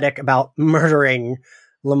sympathetic about murdering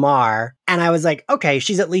Lamar, and I was like, okay,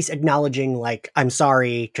 she's at least acknowledging, like, I'm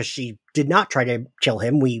sorry, because she did not try to kill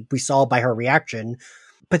him. We saw by her reaction.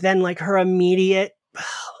 But then, like, her immediate,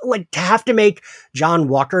 like, to have to make John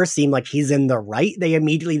Walker seem like he's in the right, they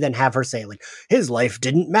immediately then have her say, like, his life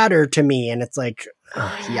didn't matter to me, and it's like,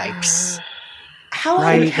 oh, yikes. How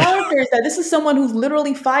right? Character is that? This is someone who's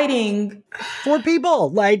literally fighting 4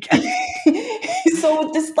 people, like...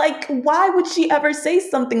 So just, like, why would she ever say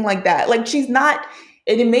something like that? Like, she's not...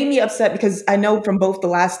 And it made me upset, because I know from both the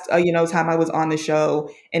last, time I was on the show,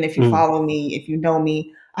 and if you follow me, if you know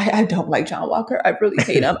me, I don't like John Walker. I really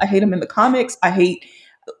hate him. I hate him in the comics. I hate,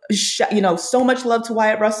 so much love to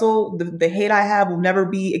Wyatt Russell. The hate I have will never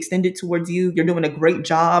be extended towards you. You're doing a great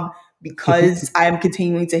job, because I am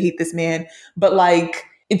continuing to hate this man. But, like,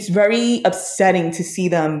 it's very upsetting to see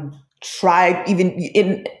them try,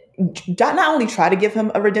 not only try to give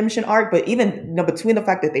him a redemption arc, but even between the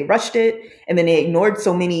fact that they rushed it and then they ignored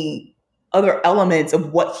so many other elements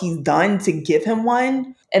of what he's done to give him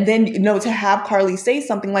one. And then, to have Carly say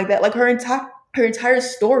something like that, like, her entire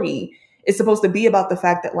story is supposed to be about the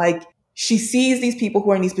fact that, like, she sees these people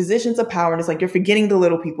who are in these positions of power, and it's like, you're forgetting the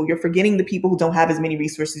little people. You're forgetting the people who don't have as many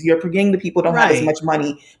resources. You're forgetting the people who don't have as much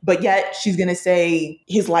money. But yet she's going to say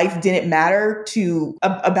his life didn't matter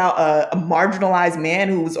about a marginalized man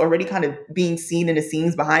who was already kind of being seen in the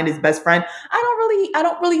scenes behind his best friend. I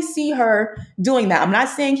don't really see her doing that. I'm not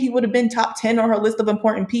saying he would have been top 10 on her list of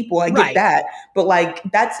important people. I get that. But, like,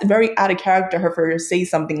 that's very out of character for her to say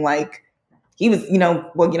something like, he was, he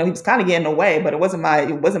was kind of getting away, but it wasn't my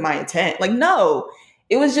intent. Like, no,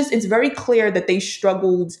 it's very clear that they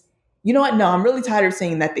struggled. You know what? No, I'm really tired of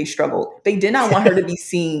saying that they struggled. They did not want her to be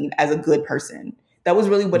seen as a good person. That was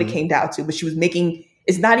really what it came down to. But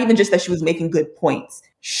it's not even just that she was making good points.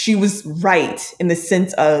 She was right in the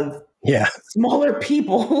sense of smaller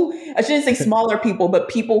people. I shouldn't say smaller people, but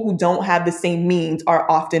people who don't have the same means are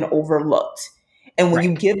often overlooked. And when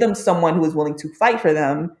you give them someone who is willing to fight for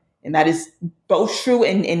them, and that is both true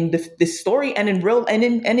in the story and in real and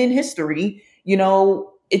in history.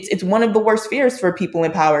 It's one of the worst fears for people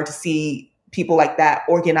in power to see people like that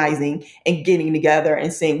organizing and getting together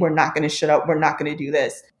and saying, we're not going to shut up. We're not going to do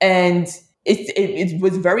this. And it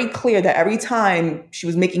was very clear that every time she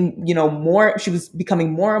was making, she was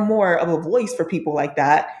becoming more and more of a voice for people like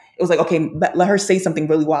that. It was like, okay, let her say something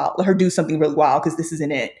really wild. Let her do something really wild, because this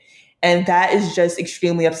isn't it. And that is just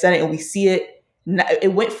extremely upsetting. And we see it.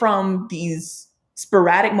 It went from these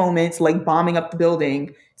sporadic moments, like bombing up the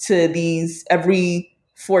building, to these every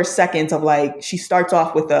 4 seconds of, like, she starts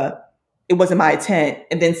off with it wasn't my intent,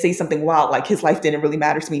 and then say something wild like his life didn't really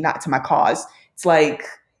matter to me, not to my cause. It's like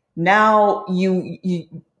now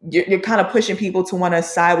you're kind of pushing people to want to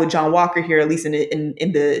side with John Walker here, at least in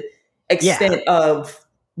the extent of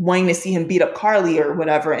wanting to see him beat up Carly or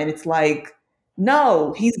whatever. And it's like,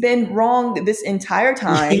 no, he's been wrong this entire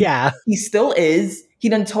time. Yeah. He still is. He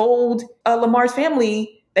done told Lamar's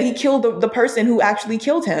family that he killed the person who actually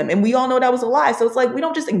killed him. And we all know that was a lie. So it's like, we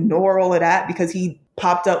don't just ignore all of that because he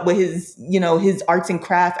popped up with his, his arts and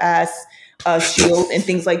craft ass shield and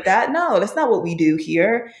things like that. No, that's not what we do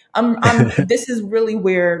here. This is really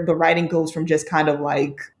where the writing goes from just kind of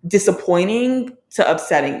like disappointing to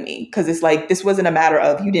upsetting me. Cause it's like, this wasn't a matter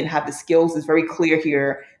of you didn't have the skills. It's very clear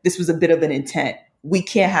here. This was a bit of an intent. We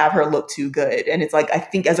can't have her look too good. And it's like, I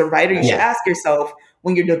think as a writer, you should ask yourself,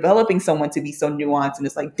 when you're developing someone to be so nuanced, and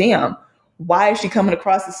it's like, damn, why is she coming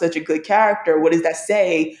across as such a good character? What does that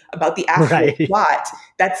say about the actual plot?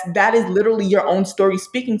 That is literally your own story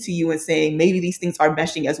speaking to you and saying, maybe these things are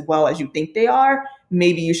meshing as well as you think they are.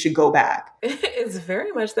 Maybe you should go back. It's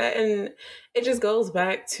very much that. And it just goes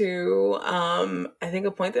back to, I think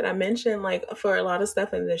a point that I mentioned, like for a lot of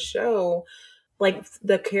stuff in this show, like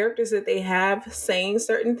the characters that they have saying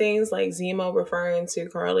certain things, like Zemo referring to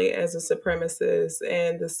Carly as a supremacist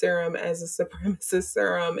and the serum as a supremacist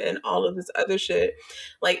serum and all of this other shit.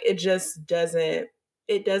 Like it just doesn't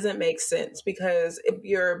make sense, because if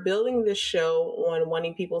you're building this show on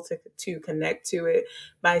wanting people to connect to it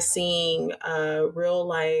by seeing real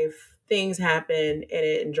life things happen in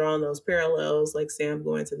it and drawing those parallels, like Sam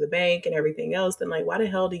going to the bank and everything else, then like, why the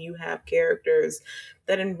hell do you have characters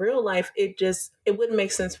that in real life, it wouldn't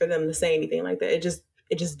make sense for them to say anything like that. It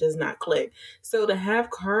just does not click. So to have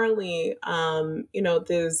Carly,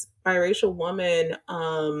 this biracial woman,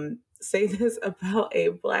 say this about a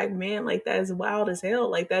Black man, like that is wild as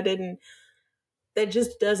hell. Like that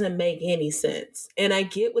just doesn't make any sense. And I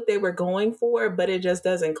get what they were going for, but it just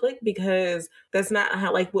doesn't click because that's not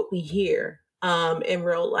how, like what we hear in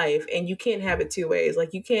real life. And you can't have it two ways.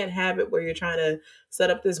 Like you can't have it where you're trying to set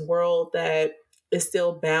up this world that is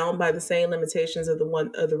still bound by the same limitations of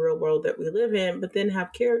the real world that we live in, but then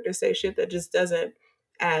have characters say shit that just doesn't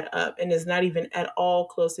add up and is not even at all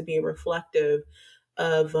close to being reflective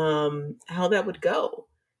of how that would go.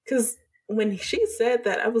 Because when she said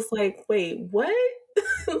that, I was like, wait, what?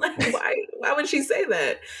 Like, why would she say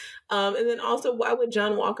that? And then also, why would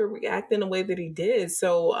John Walker react in the way that he did?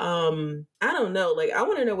 So I don't know. Like, I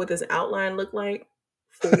want to know what this outline looked like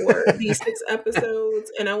for these 6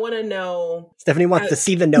 episodes. And I want to know. Stephanie wants to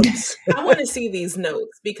see the notes. I want to see these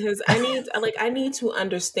notes because I need to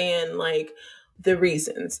understand like the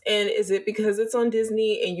reasons. And is it because it's on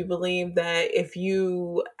Disney and you believe that if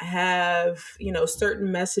you have,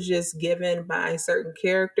 certain messages given by certain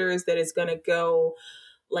characters that it's going to go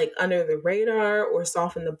like under the radar or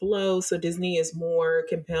soften the blow. So Disney is more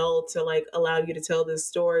compelled to like allow you to tell this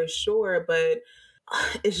story. Sure. But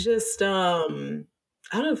it's just, I don't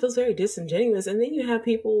know, it feels very disingenuous. And then you have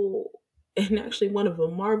people, and actually one of the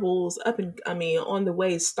Marvel's on the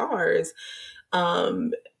way stars,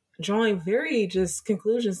 drawing very just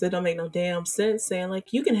conclusions that don't make no damn sense, saying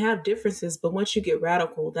like you can have differences, but once you get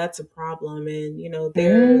radical, that's a problem. And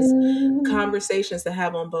there's conversations to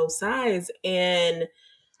have on both sides. And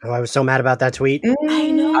I was so mad about that tweet.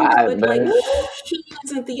 I know, but like he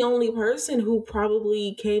isn't the only person who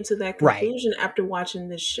probably came to that conclusion after watching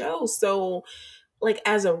this show. So like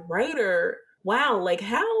as a writer, wow, like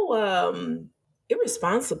how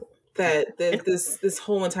irresponsible that this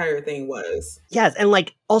whole entire thing was. Yes, and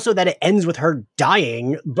like also that it ends with her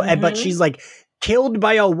dying, but she's like killed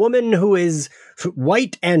by a woman who is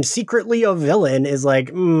white and secretly a villain is like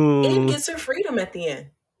and gets her freedom at the end.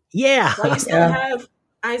 Yeah. Like you still have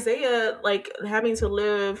Isaiah like having to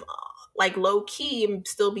live like low key and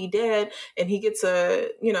still be dead, and he gets a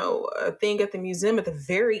thing at the museum at the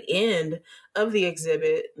very end of the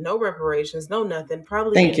exhibit. No reparations, no nothing.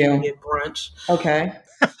 Probably didn't even get brunch. Okay.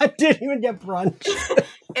 I didn't even get brunch.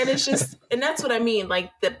 And it's just, and that's what I mean.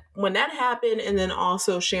 Like when that happened, and then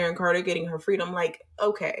also Sharon Carter getting her freedom. Like,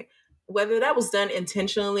 okay, whether that was done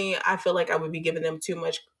intentionally, I feel like I would be giving them too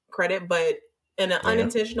much credit, but in an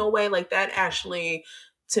unintentional way, like that actually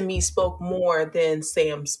to me spoke more than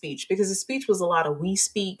Sam's speech, because his speech was a lot of "we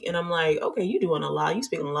speak," and I'm like, okay, you're doing a lot. You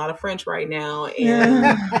speaking a lot of French right now,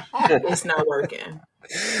 and it's not working.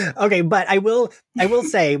 Okay, but I will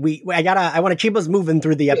say I want to keep us moving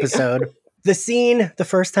through the episode. The scene, the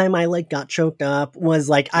first time I like got choked up was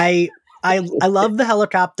like I love the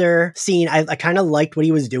helicopter scene. I kind of liked what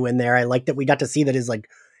he was doing there. I liked that we got to see that his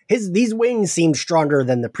these wings seem stronger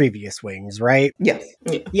than the previous wings, right? Yes.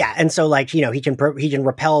 Yeah, and so like, you know, he can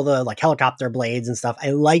repel the like helicopter blades and stuff.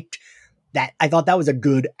 I liked that. I thought that was a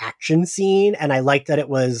good action scene, and I liked that it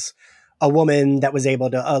was a woman that was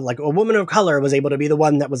able to like a woman of color was able to be the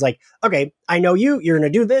one that was like, okay, I know you're going to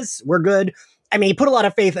do this. We're good. I mean, he put a lot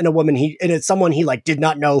of faith in a woman. And it's someone he like did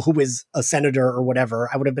not know who is a senator or whatever.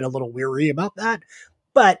 I would have been a little weary about that,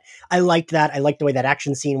 but I liked that. I liked the way that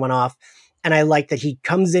action scene went off. And I like that he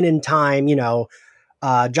comes in time, you know,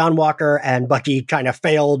 John Walker and Bucky kind of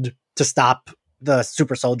failed to stop the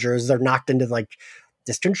super soldiers. They're knocked into like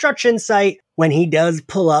this construction site when he does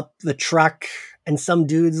pull up the truck. And some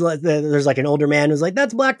dudes, there's like an older man who's like,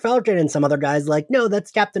 that's Black Falcon. And some other guy's like, no, that's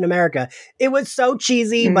Captain America. It was so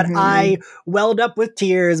cheesy, but I welled up with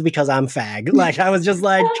tears because I'm fag. Like, I was just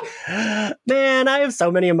like, man, I have so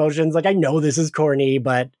many emotions. Like, I know this is corny,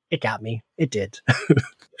 but it got me. It did.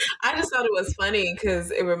 I just thought it was funny because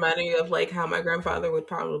it reminded me of like how my grandfather would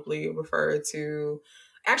probably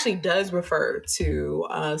actually does refer to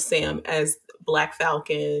Sam as Black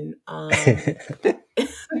Falcon,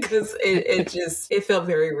 because it felt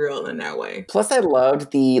very real in that way. Plus, I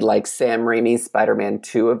loved the like Sam Raimi Spider-Man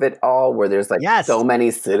 2 of it all, where there's like so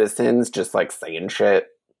many citizens just like saying shit.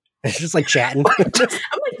 It's just like chatting. I'm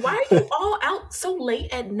like, why are you all out so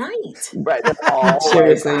late at night? Right, they're all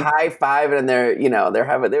like high five, and there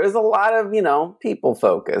was a lot of, you know, people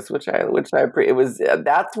focus, which I it was.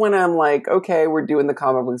 That's when I'm like, okay, we're doing the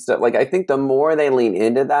comic book stuff. Like, I think the more they lean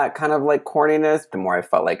into that kind of like corniness, the more I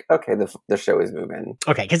felt like, okay, the show is moving.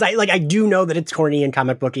 Okay, because I do know that it's corny and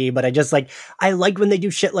comic booky, but I like when they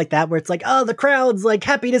do shit like that where it's like, oh, the crowd's like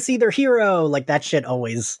happy to see their hero. Like that shit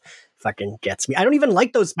always fucking gets me. I don't even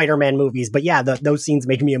like those Spider-Man movies, but yeah, those scenes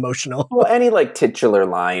make me emotional. Well, any like titular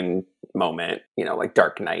line moment, you know, like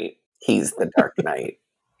Dark Knight. He's the Dark Knight.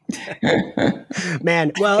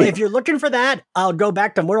 Man, well, if you're looking for that, I'll go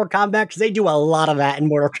back to Mortal Kombat because they do a lot of that in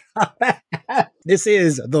Mortal Kombat. This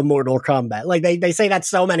is the Mortal Kombat. Like they say that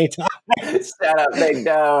so many times. Shut up, they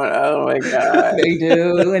don't. Oh my god, they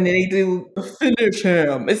do, and then they do finish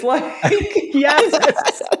him. It's like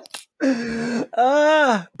yes.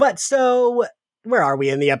 But so where are we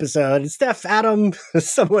in the episode? Steph, Adam,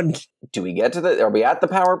 someone. Do we get to are we at the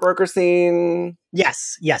power broker scene?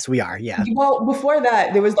 Yes, we are. Yeah. Well, before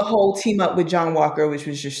that, there was the whole team up with John Walker, which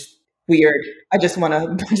was just weird. I just want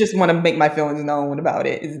to make my feelings known about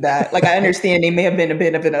it. Is that like I understand they may have been a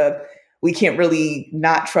bit of a we can't really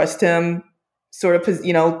not trust him sort of,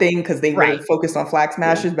 you know, thing because they were focused on Flag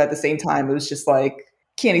Smashers, but at the same time, it was just like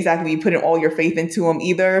can't exactly be putting all your faith into him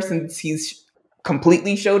either, since he's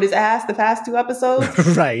completely showed his ass the past 2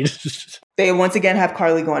 episodes. Right. They once again have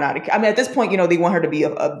Carly going out. I mean, at this point, you know, they want her to be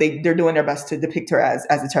they're doing their best to depict her as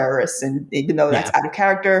a terrorist, and even though that's out of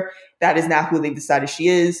character, that is now who they've decided she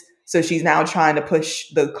is. So she's now trying to push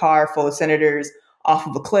the car full of senators off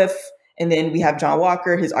of a cliff. And then we have John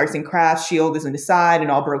Walker, his arts and crafts shield is on his side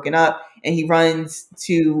and all broken up. And he runs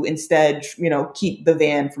to instead, you know, keep the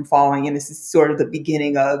van from falling. And this is sort of the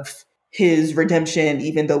beginning of his redemption,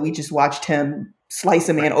 even though we just watched him slice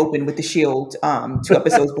a man open with the shield 2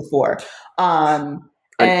 episodes before. An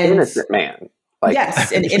innocent man. Like,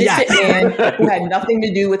 yes, an innocent man who had nothing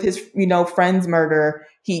to do with his, you know, friend's murder.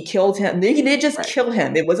 He killed him. He did just kill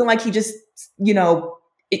him. It wasn't like he just, you know,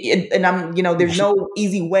 and I'm, you know, there's no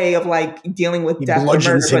easy way of like dealing with death or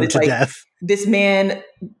murder, but it's like death. This man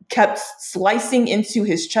kept slicing into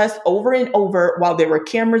his chest over and over while there were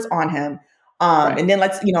cameras on him. And then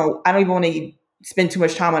let's, you know, I don't even want to spend too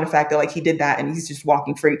much time on the fact that like he did that and he's just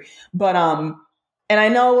walking free. But and I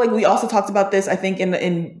know like we also talked about this, I think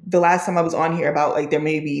in the last time I was on here about like there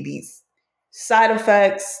may be these side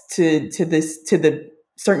effects to the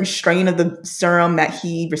certain strain of the serum that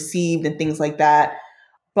he received and things like that.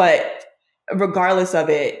 But regardless of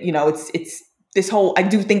it, you know, it's this whole, I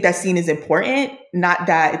do think that scene is important. Not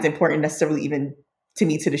that it's important necessarily even to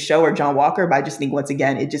me, to the show or John Walker, but I just think once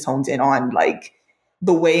again, it just hones in on like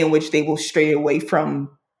the way in which they will stray away from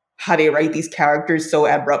how they write these characters so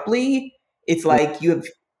abruptly. It's like you have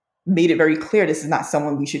made it very clear this is not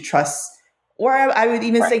someone we should trust. Or I would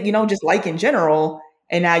even say, you know, just like in general.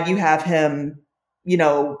 And now you have him, you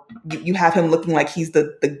know, you have him looking like he's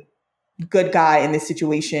the good guy in this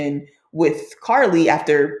situation with Carly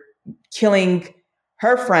after killing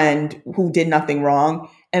her friend who did nothing wrong.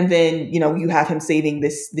 And then, you know, you have him saving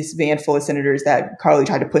this van full of senators that Carly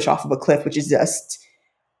tried to push off of a cliff, which is just,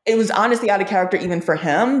 it was honestly out of character even for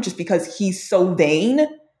him, just because he's so vain.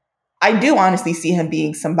 I do honestly see him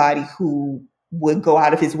being somebody who would go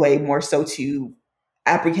out of his way more so to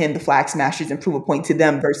apprehend the Flag Smashers and prove a point to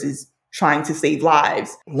them versus trying to save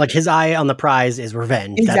lives. Like his eye on the prize is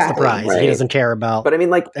revenge. That's the Exactly. prize. Right. He doesn't care about But I mean,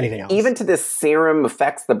 like, anything else. even to this serum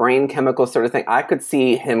affects the brain chemical sort of thing, I could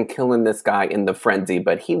see him killing this guy in the frenzy,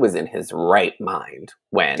 but he was in his right mind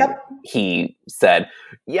when he said,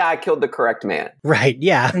 yeah, I killed the correct man. Right,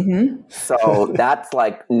 yeah. Mm-hmm. So that's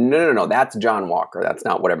like, no, that's John Walker. That's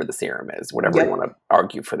not whatever the serum is, whatever you want to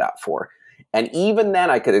argue for that for. And even then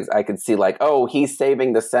I could see like, oh, he's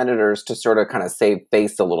saving the senators to sort of kind of save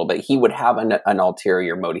face a little bit. He would have an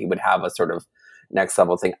ulterior motive. He would have a sort of next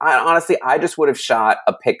level thing. Honestly, I just would have shot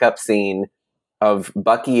a pickup scene of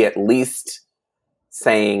Bucky at least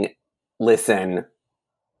saying, listen,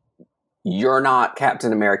 you're not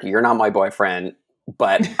Captain America. You're not my boyfriend,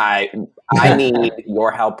 but I need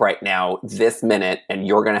your help right now, this minute, and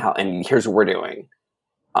you're going to help. And here's what we're doing.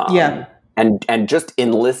 And just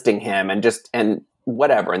enlisting him and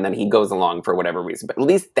whatever. And then he goes along for whatever reason. But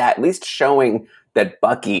at least showing that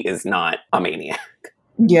Bucky is not a maniac.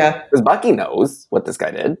 Yeah. Because Bucky knows what this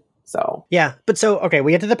guy did. So yeah, but okay,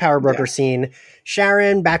 we get to the power broker scene.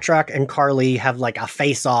 Sharon, Batroc, and Carly have like a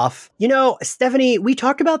face-off. You know, Stephanie, we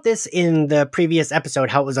talked about this in the previous episode,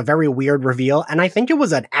 how it was a very weird reveal, and I think it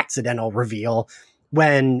was an accidental reveal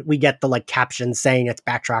when we get the like caption saying it's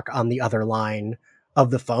Batroc on the other line of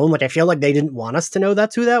the phone. Like, I feel like they didn't want us to know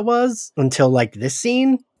that's who that was until like this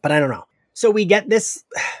scene, but I don't know. So we get this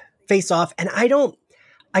face-off, and I don't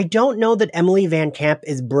know that Emily Van Camp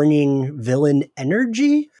is bringing villain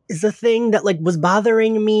energy is the thing that like was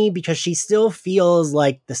bothering me, because she still feels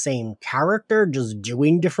like the same character, just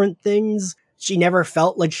doing different things. She never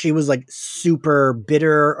felt like she was like super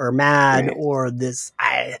bitter or mad or this.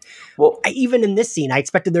 Even in this scene, I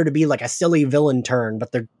expected there to be like a silly villain turn,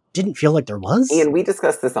 but there didn't feel like there was. And we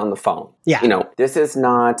discussed this on the phone. Yeah. You know, this is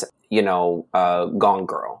not, Gone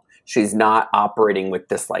Girl. She's not operating with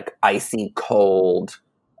this like icy cold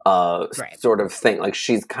sort of thing. Like,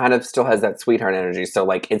 she's kind of still has that sweetheart energy. So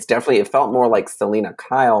like, it felt more like Selena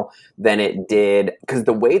Kyle than it did, because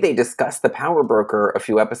the way they discussed the power broker a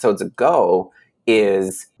few episodes ago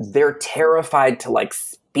is they're terrified to like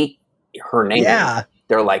speak her name. Yeah.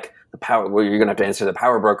 They're like, you're going to have to answer the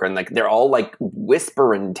power broker. And like, they're all like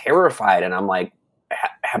whisper and terrified. And I'm like,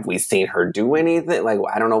 have we seen her do anything? Like,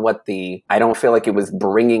 I don't feel like it was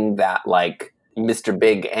bringing that like Mr.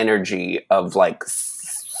 Big energy of like,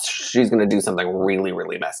 she's going to do something really,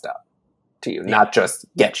 really messed up to you, not just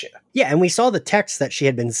get you. Yeah, and we saw the texts that she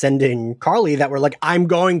had been sending Carly that were like, I'm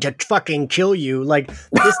going to fucking kill you. Like,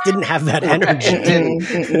 this didn't have that energy.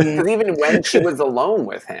 Because even when she was alone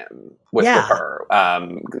with him, with her,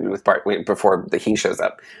 before he shows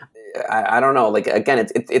up, I don't know. Like, again,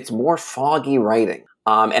 it's more foggy writing.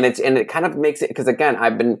 And it kind of makes it, because again,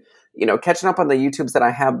 I've been, catching up on the YouTubes that I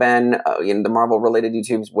have been, the Marvel related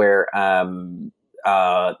YouTubes where,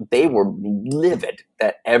 they were livid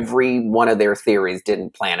that every one of their theories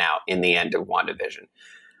didn't plan out in the end of WandaVision.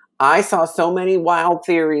 I saw so many wild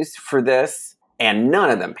theories for this, and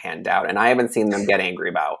none of them panned out, and I haven't seen them get angry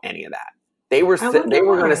about any of that. They were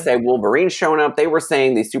going to say Wolverine's showing up. They were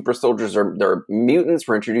saying these super soldiers they're mutants.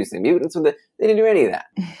 We're introducing mutants with it. They didn't do any of that.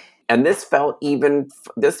 And this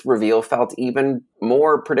reveal felt even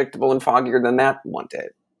more predictable and foggier than that one did.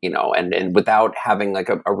 And without having like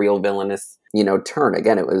a real villainous, turn.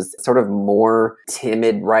 Again, it was sort of more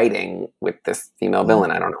timid writing with this female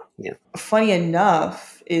villain. I don't know. Yeah. Funny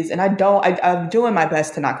enough I'm doing my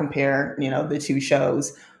best to not compare, the two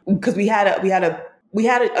shows, because we had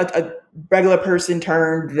a regular person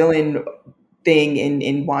turned villain thing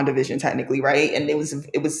in WandaVision, technically, right? And it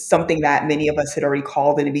was something that many of us had already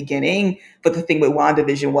called in the beginning. But the thing with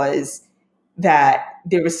WandaVision was that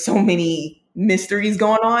there was so many mysteries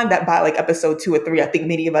going on that by like episode 2 or 3, I think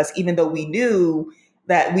many of us, even though we knew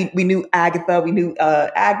that we knew Agatha, we knew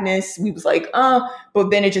Agnes, we was like, but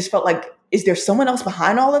then it just felt like, is there someone else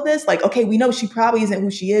behind all of this? Like, okay, we know she probably isn't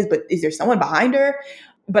who she is, but is there someone behind her?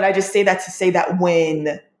 But I just say that to say that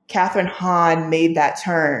when Catherine Hahn made that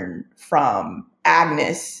turn from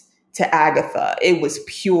Agnes to Agatha, it was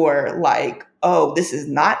pure like, oh, this is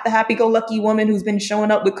not the happy-go-lucky woman who's been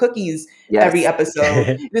showing up with cookies every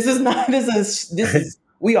episode. This is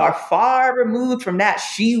we are far removed from that.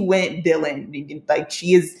 She went villain. Like,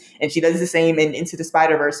 she is, and she does the same in Into the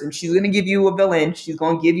Spider-Verse, and she's going to give you a villain. She's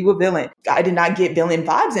going to give you a villain. I did not get villain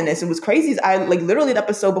vibes in this. It was crazy. I like literally the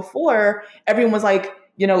episode before, everyone was like,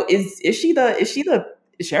 is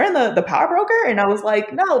Sharon the power broker? And I was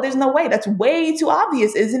like, no, there's no way. That's way too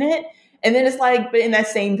obvious, isn't it? And then it's like, but in that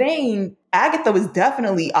same vein, Agatha was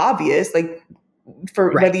definitely obvious, like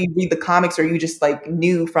for whether you read the comics or you just like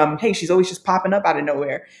knew from, hey, she's always just popping up out of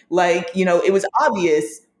nowhere. Like, it was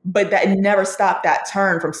obvious, but that never stopped that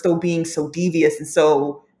turn from still being so devious and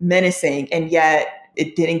so menacing. And yet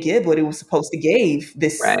it didn't give what it was supposed to give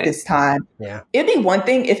this time. Yeah. It'd be one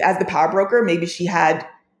thing if, as the power broker, maybe she had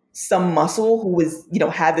some muscle who was,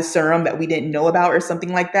 had the serum that we didn't know about or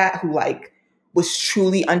something like that, who like was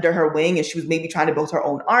truly under her wing, and she was maybe trying to build her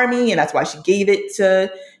own army, and that's why she gave it to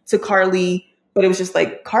Carly. But it was just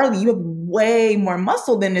like, Carly, you have way more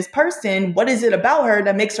muscle than this person. What is it about her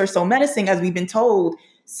that makes her so menacing, as we've been told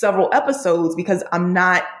several episodes? Because I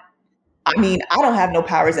don't have no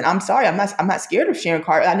powers, and I'm sorry, I'm not scared of Sharon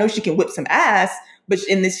Carter. I know she can whip some ass, but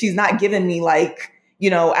in this, she's not giving me like,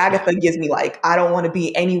 Agatha gives me like, I don't want to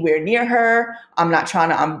be anywhere near her. I'm not trying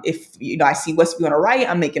to, if I see Westview on the right,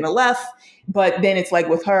 I'm making a left. But then it's like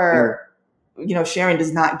with her, Sharon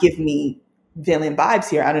does not give me villain vibes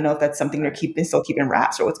here. I don't know if that's something they're still keeping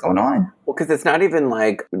wraps or what's going on. Well, because it's not even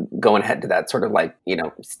like going ahead to that sort of like,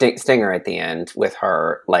 stinger at the end with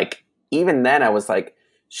her. Like, even then I was like,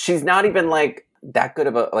 she's not even like that good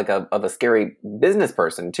of a scary business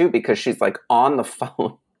person too, because she's like on the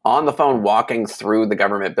phone walking through the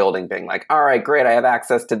government building being like, all right, great, I have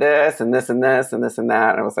access to this and this and this and this and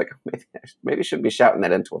that. And I was like, maybe I should be shouting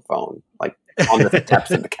that into a phone, like on the steps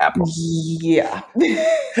of the Capitol. Yeah.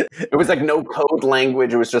 It was like no code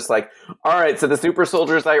language. It was just like, all right, so the super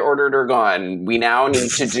soldiers I ordered are gone. We now need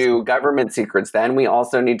to do government secrets. Then we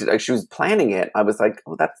also need to, like, she was planning it. I was like,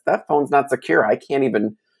 oh, that phone's not secure. I can't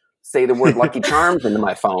even say the word Lucky Charms into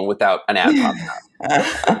my phone without an ad popping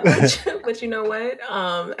up. But you know what?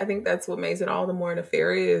 I think that's what makes it all the more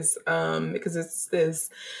nefarious, because it's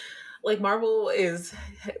this, like, Marvel is,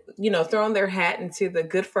 throwing their hat into the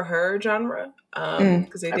good for her genre,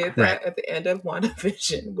 because they did that at the end of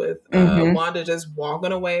WandaVision with Wanda just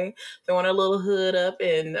walking away, throwing her little hood up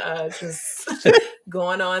and just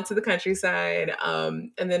going on to the countryside.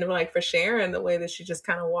 And then like for Sharon, the way that she just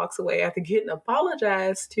kind of walks away after getting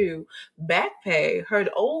apologized to, back pay her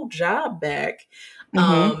old job back.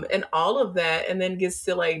 And all of that, and then gets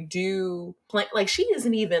to like like she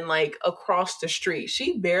isn't even like across the street.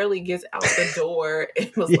 She barely gets out the door and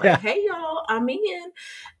was like, "Hey y'all, I'm in."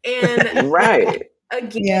 And right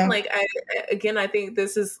again, I think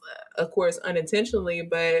this is, of course, unintentionally,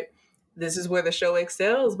 but this is where the show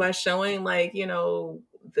excels by showing like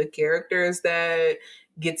the characters that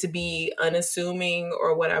get to be unassuming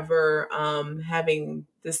or whatever, having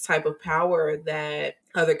this type of power that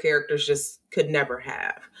other characters just could never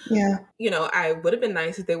have. Yeah. I would have been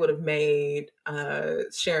nice if they would have made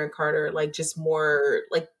Sharon Carter like just more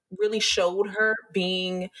like really showed her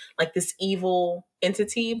being like this evil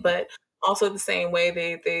entity, but also the same way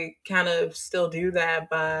they kind of still do that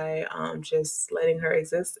by just letting her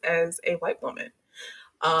exist as a white woman.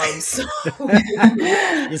 So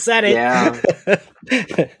you said it. Yeah.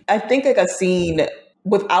 I think like a scene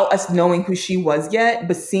without us knowing who she was yet,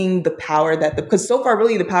 but seeing the power because so far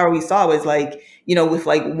really the power we saw was like, with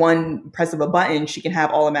like one press of a button, she can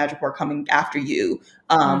have all the Madripoor coming after you.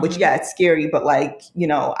 Which it's scary, but like,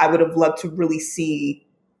 I would have loved to really see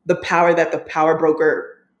the power that the power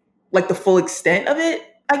broker, like the full extent of it,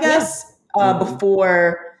 I guess,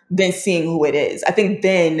 before then seeing who it is. I think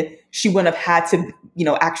then she wouldn't have had to,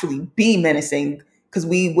 actually be menacing, because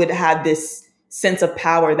we would have this sense of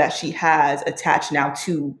power that she has attached now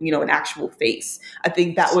to, an actual face. I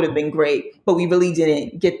think that would have been great, but we really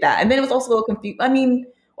didn't get that. And then it was also a little confusing. I mean,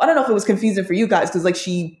 I don't know if it was confusing for you guys, because like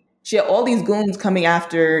she had all these goons coming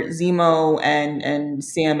after Zemo and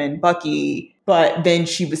Sam and Bucky, but then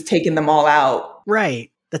she was taking them all out. Right.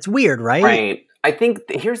 That's weird, right? Right. I think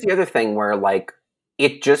here's the other thing where like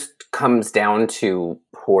it just comes down to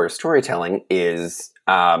poor storytelling is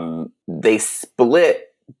they split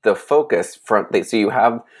the focus from, so you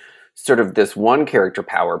have sort of this one character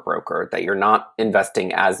power broker that you're not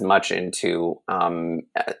investing as much into,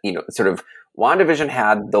 sort of WandaVision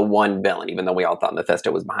had the one villain, even though we all thought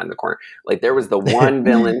Mephisto was behind the corner. Like there was the one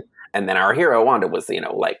villain, and then our hero Wanda was,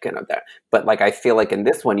 that. But like I feel like in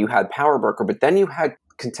this one you had power broker, but then you had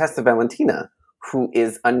Contessa Valentina, who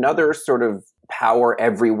is another sort of power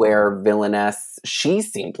everywhere villainess. She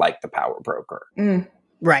seemed like the power broker.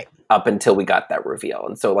 Right. Up until we got that reveal.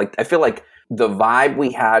 And so like I feel like the vibe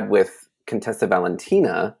we had with Contessa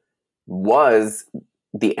Valentina was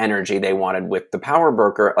the energy they wanted with the power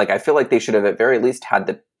broker. Like I feel like they should have at very least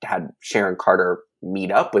had Sharon Carter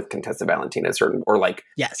meet up with Contessa Valentina, or like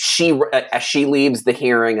she leaves the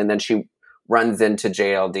hearing and then she runs into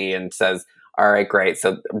JLD and says, all right, great.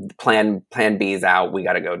 So plan B is out. We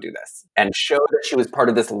got to go do this, and show that she was part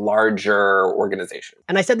of this larger organization.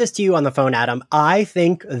 And I said this to you on the phone, Adam. I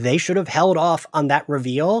think they should have held off on that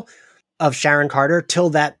reveal of Sharon Carter till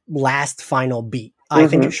that last final beat. I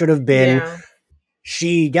think it should have been Yeah.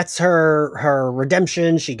 she gets her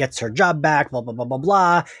redemption, she gets her job back, blah, blah, blah, blah,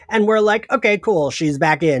 blah. And we're like, okay, cool. She's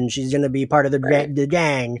back in. She's going to be part of the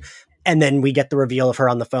gang. And then we get the reveal of her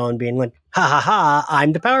on the phone being like, ha ha ha,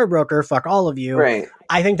 I'm the power broker. Fuck all of you. Right.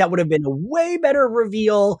 I think that would have been a way better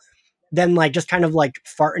reveal than like just kind of like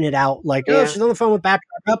farting it out. Like, oh, she's on the phone with back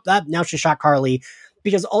up. That now she shot Carly.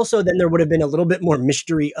 Because also then there would have been a little bit more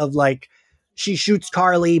mystery of like, she shoots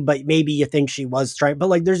Carly, but maybe you think she was trying. But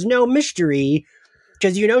like, there's no mystery.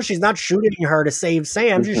 Because, she's not shooting her to save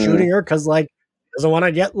Sam. She's shooting her because, like, doesn't want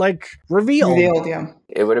to get, like, revealed. Yeah.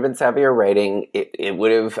 It would have been savvier writing. It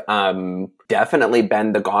would have definitely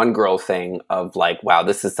been the Gone Girl thing of, like, wow,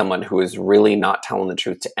 this is someone who is really not telling the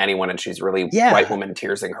truth to anyone, and she's really white woman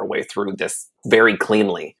tearsing her way through this very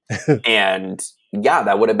cleanly. And, yeah,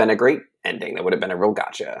 that would have been a great ending. That would have been a real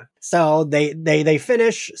gotcha. So they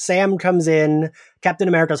finish. Sam comes in. Captain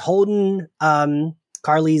America's holding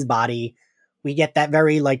Carly's body. We get that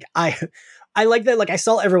very, like, I like that, like, I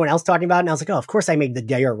saw everyone else talking about it, and I was like, oh, of course I made the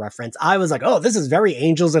Dare reference. I was like, oh, this is very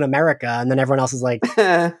Angels in America, and then everyone else is like,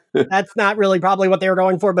 that's not really probably what they were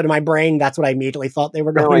going for, but in my brain, that's what I immediately thought they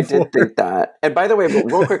were going for. No, I did think that. And by the way,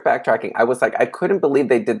 real quick backtracking, I was like, I couldn't believe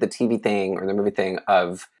they did the TV thing, or the movie thing,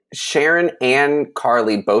 of Sharon and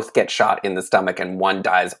Carly both get shot in the stomach, and one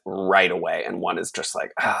dies right away, and one is just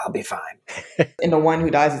like, oh, I'll be fine. And the one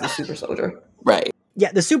who dies is a super soldier. Right.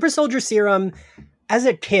 Yeah, the super soldier serum, as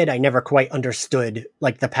a kid, I never quite understood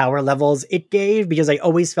like the power levels it gave, because I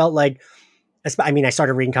always felt like, I mean, I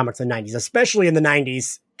started reading comics in the 90s, especially in the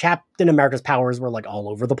 90s, Captain America's powers were like all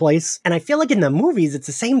over the place. And I feel like in the movies, it's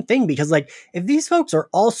the same thing, because like if these folks are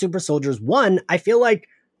all super soldiers, one, I feel like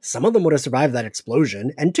some of them would have survived that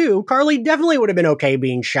explosion. And two, Carly definitely would have been okay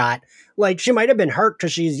being shot. Like, she might have been hurt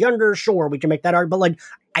because she's younger, sure, we can make that argument, but like,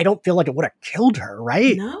 I don't feel like it would have killed her,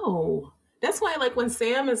 right? No. That's why, like, when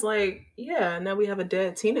Sam is like, yeah, now we have a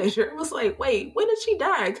dead teenager, it was like, wait, when did she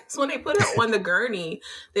die? Because when they put her on the gurney,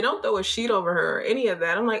 they don't throw a sheet over her or any of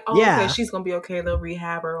that. I'm like, oh, okay, she's going to be okay. They'll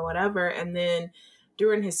rehab her or whatever. And then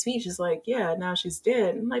during his speech, he's like, yeah, now she's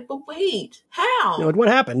dead. I'm like, but wait, how? No, what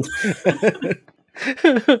happened?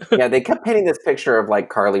 Yeah, they kept painting this picture of like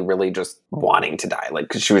Carly really just wanting to die, like,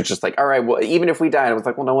 because she was just like, all right, well, even if we die, and I was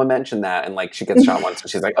like, well, no one mentioned that, and like she gets shot once,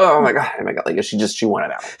 and she's like, oh my god, like she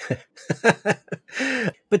wanted out.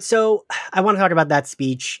 But so I want to talk about that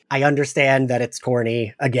speech. I understand that it's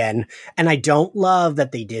corny again, and I don't love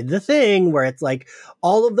that they did the thing where it's like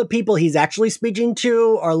all of the people he's actually speaking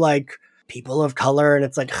to are like people of color, and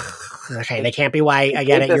it's like, okay, they can't be white. I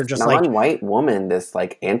get it. You're just like non-white woman, this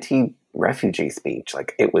like anti-refugee speech.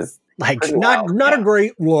 Like, it was like not a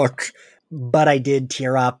great look, but I did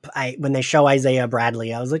tear up. When they show Isaiah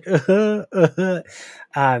Bradley, I was like, but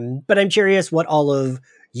I'm curious what all of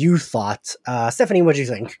you thought. Stephanie, what do you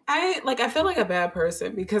think? I feel like a bad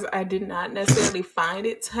person because I did not necessarily find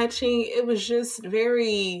it touching. It was just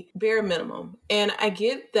very, very minimum. And I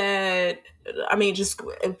get that. I mean, just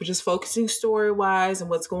focusing story wise and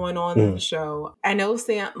what's going on in the show. I know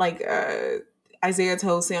Sam, like, Isaiah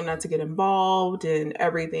told Sam not to get involved and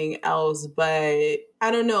everything else, but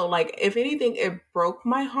I don't know, like, if anything, it broke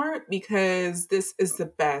my heart because this is the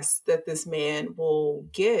best that this man will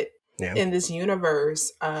get in this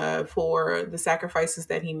universe for the sacrifices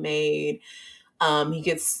that he made. He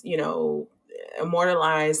gets,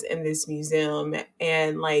 immortalized in this museum,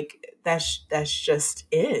 and like, that's just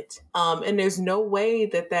it. And there's no way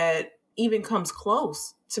that even comes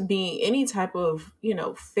close to being any type of,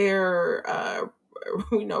 fair, a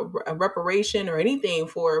reparation or anything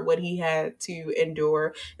for what he had to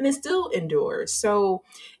endure, and it still endures. So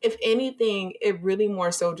if anything, it really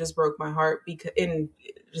more so just broke my heart because in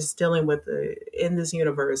just dealing with in this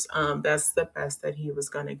universe, that's the best that he was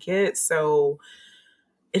going to get. So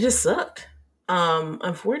it just sucked.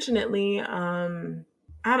 Unfortunately,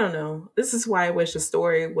 I don't know. This is why I wish the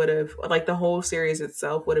story would have, like, the whole series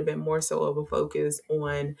itself would have been more so of a focus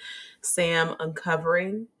on Sam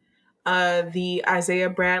uncovering the Isaiah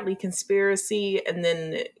Bradley conspiracy, and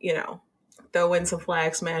then, throw in some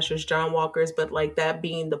Flag Smashers, John Walkers, but like that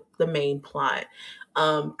being the main plot.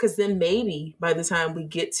 Because then maybe by the time we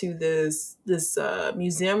get to this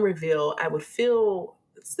museum reveal, I would feel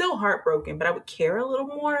still heartbroken, but I would care a little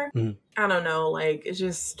more. I don't know. Like, it's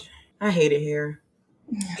just, I hate it here.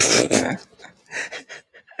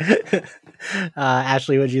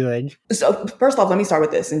 Ashley, what do you think? So first off, let me start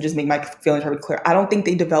with this and just make my feelings very clear. I don't think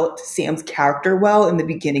they developed Sam's character well in the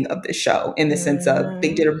beginning of the show, in the sense of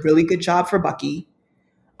they did a really good job for Bucky.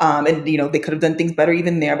 And, they could have done things better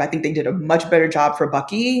even there, but I think they did a much better job for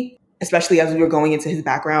Bucky, especially as we were going into his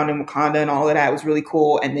background in Wakanda and all of that. It was really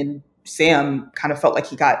cool. And then Sam kind of felt like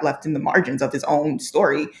he got left in the margins of his own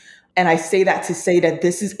story. And I say that to say that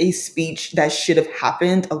this is a speech that should have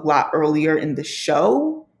happened a lot earlier in the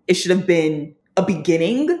show. It should have been a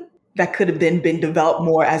beginning that could have then been developed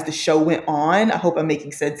more as the show went on. I hope I'm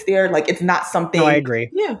making sense there. Like, it's not something No, I agree.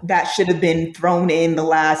 that should have been thrown in the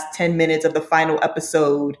last 10 minutes of the final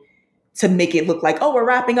episode to make it look like, oh, we're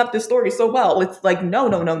wrapping up the story so well. It's like, no.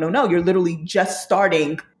 You're literally just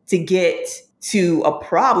starting to get to a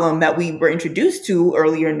problem that we were introduced to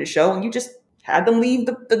earlier in the show, and you just had them leave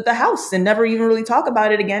the house and never even really talk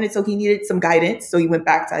about it again. And so he needed some guidance. So he went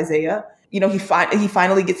back to Isaiah. You know, he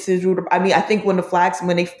finally gets his root. I mean, I think when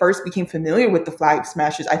they first became familiar with the Flag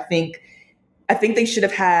Smashers, I think they should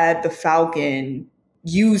have had the Falcon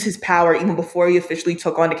use his power even before he officially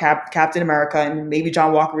took on the Captain America, and maybe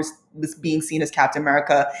John Walker was being seen as Captain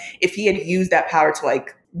America. If he had used that power to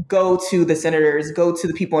like go to the senators, go to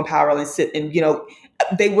the people in power and sit, and, you know,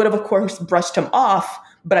 they would have, of course, brushed him off.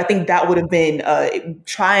 But I think that would have been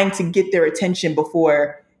trying to get their attention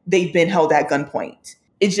before they've been held at gunpoint.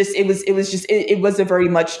 It was a very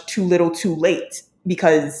much too little too late,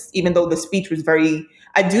 because even though the speech was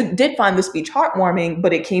I did find the speech heartwarming,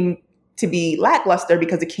 but it came to be lackluster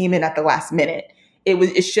because it came in at the last minute.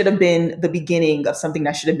 It should have been the beginning of something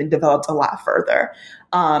that should have been developed a lot further.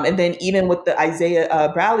 And then even with the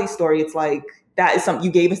Isaiah Bradley story, it's like, that is something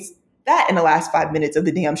you gave us that in the last 5 minutes of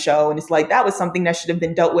the damn show. And it's like, that was something that should have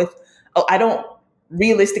been dealt with. I don't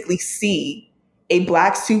realistically see a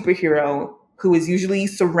Black superhero who is usually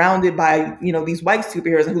surrounded by, you know, these white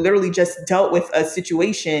superheroes, who literally just dealt with a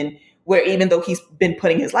situation where, even though he's been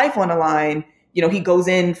putting his life on the line, you know, he goes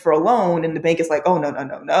in for a loan and the bank is like, oh,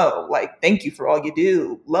 no. Like, thank you for all you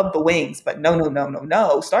do. Love the wings, but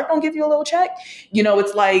no. Stark don't give you a little check. You know,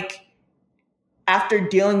 it's like, after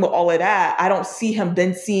dealing with all of that, I don't see him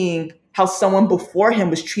then seeing how someone before him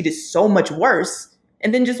was treated so much worse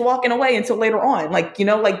and then just walking away until later on. Like, you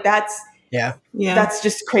know, like that's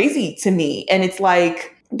just crazy to me. And it's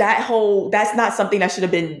like, that's not something that should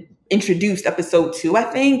have been introduced episode 2, I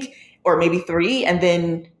think, or maybe 3. And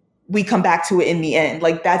then we come back to it in the end.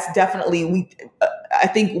 Like, that's definitely, I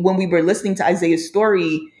think when we were listening to Isaiah's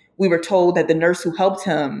story, we were told that the nurse who helped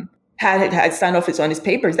him had signed off on his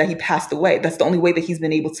papers that he passed away. That's the only way that he's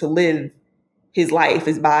been able to live his life,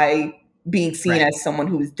 is by being seen as someone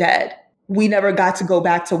who is dead. We never got to go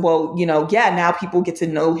back to, well, you know, now people get to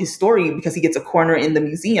know his story because he gets a corner in the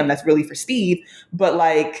museum. That's really for Steve. But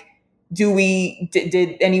like,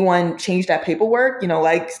 did anyone change that paperwork? You know,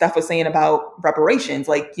 like Steph was saying about reparations,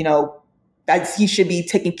 like, you know, that he should be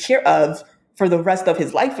taken care of for the rest of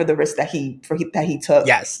his life, for the risk that he took.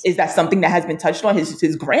 Yes. Is that something that has been touched on?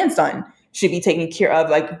 His grandson should be taken care of.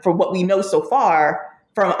 Like, for what we know so far,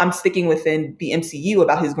 I'm sticking within the MCU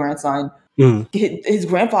about his grandson. His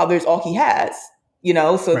grandfather is all he has, you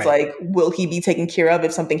know? So it's like, will he be taken care of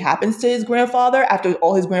if something happens to his grandfather after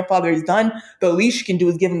all his grandfather has done? The least you can do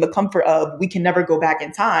is give him the comfort of, we can never go back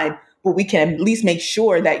in time, but we can at least make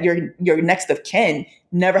sure that your next of kin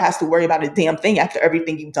never has to worry about a damn thing after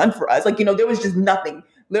everything you've done for us. Like, you know, there was just nothing.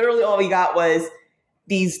 Literally all we got was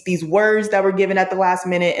these words that were given at the last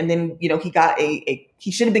minute. And then, you know, he got he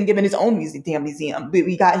should have been given his own museum. But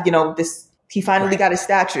we got, you know, he finally got a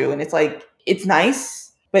statue, and it's like, it's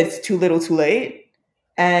nice, but it's too little too late.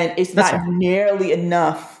 And it's not nearly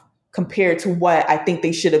enough compared to what I think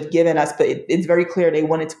they should have given us. But it's very clear they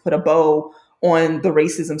wanted to put a bow on the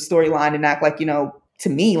racism storyline and act like, you know, to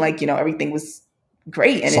me, like, you know, everything was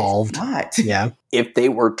great, and solved. It's not. Yeah. If they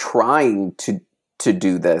were trying to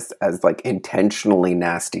do this as like intentionally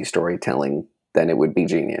nasty storytelling, then it would be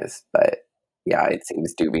genius. But yeah, it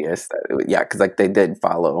seems dubious that because like they did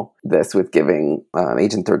follow this with giving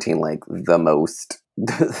Agent 13 like the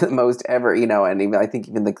most ever, you know, and even I think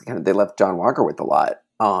even they left John Walker with a lot.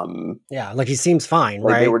 Like he seems fine,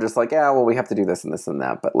 like right? They were just like, yeah, well, we have to do this and this and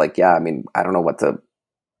that. But like, yeah, I mean, I don't know what to,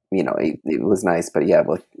 you know, it was nice, but yeah,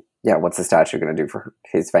 what's the statue going to do for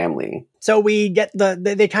his family? So we get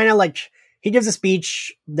they kind of like, he gives a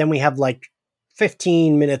speech, then we have like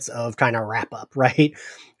 15 minutes of kind of wrap up, right?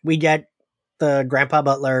 We get the Grandpa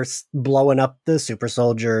Butler blowing up the super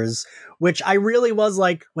soldiers, which I really was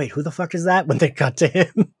like, wait, who the fuck is that? When they cut to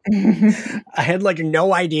him, I had like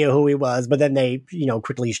no idea who he was, but then they, you know,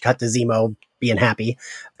 quickly cut to Zemo being happy.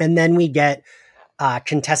 And then we get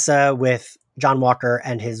Contessa with John Walker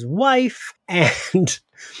and his wife, and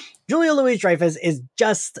Julia Louis-Dreyfus is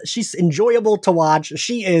she's enjoyable to watch.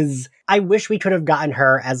 I wish we could have gotten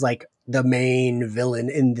her as like the main villain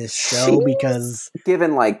in this show, because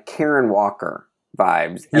given like Karen Walker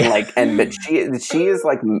vibes, and but she is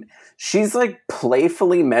like, she's like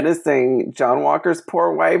playfully menacing John Walker's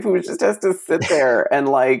poor wife, who just has to sit there and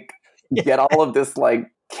like get all of this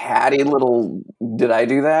like catty little, did I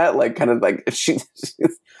do that? Like kind of like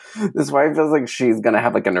this wife feels like she's gonna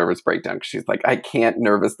have like a nervous breakdown because she's like, I can't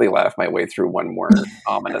nervously laugh my way through one more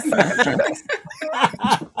ominous second.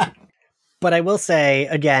 But I will say,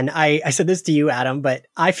 again, I said this to you, Adam, but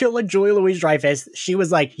I feel like Julia Louis-Dreyfus, she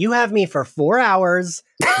was like, you have me for 4 hours.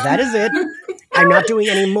 That is it. I'm not doing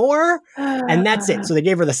any more. And that's it. So they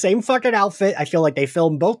gave her the same fucking outfit. I feel like they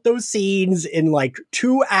filmed both those scenes in like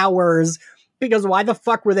 2 hours. Because why the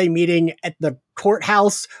fuck were they meeting at the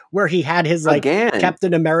courthouse where he had his like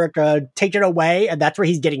Captain America taken away, and that's where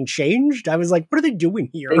he's getting changed? I was like, what are they doing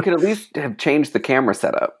here? They could at least have changed the camera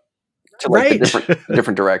setup to like a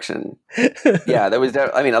different direction. Yeah, that was.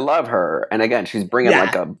 I mean, I love her, and again, she's bringing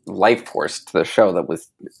like a life force to the show that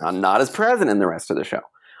was not as present in the rest of the show.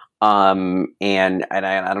 And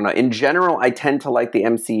I don't know. In general, I tend to like the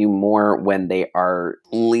MCU more when they are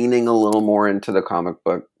leaning a little more into the comic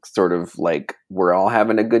book, sort of like we're all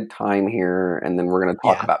having a good time here, and then we're going to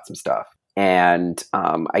talk about some stuff. And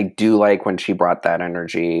I do like when she brought that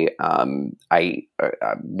energy.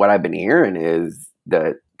 What I've been hearing is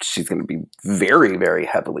that she's going to be very, very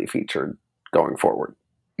heavily featured going forward.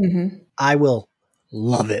 Mm-hmm. I will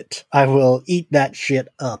love it. I will eat that shit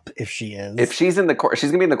up if she is. If she's in the court, she's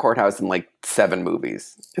going to be in the courthouse in like 7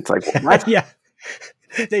 movies. It's like, what? Yeah.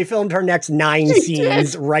 They filmed her next 9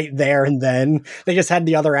 scenes right there and then. They just had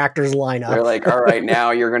the other actors line up. They're like, all right, now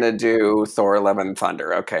you're going to do Thor: Love and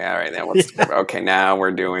Thunder. Okay, all right, then okay, now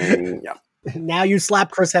we're doing, Now you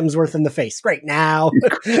slap Chris Hemsworth in the face. Great, now.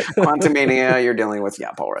 Quantumania, you're dealing with,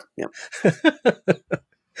 Paul Rudd. Yeah.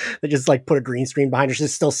 They just like put a green screen behind her.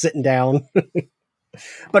 She's still sitting down.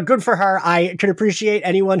 But good for her. I can appreciate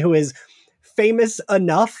anyone who is famous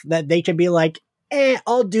enough that they can be like,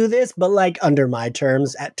 I'll do this, but like under my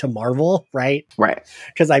terms to Marvel, right? Right.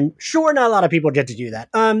 Because I'm sure not a lot of people get to do that.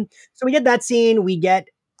 So we get that scene.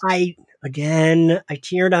 I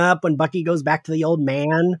teared up when Bucky goes back to the old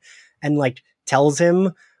man and like tells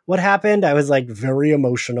him what happened. I was like very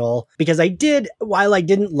emotional because while I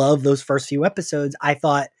didn't love those first few episodes, I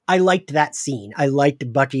thought I liked that scene. I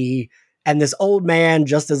liked Bucky and this old man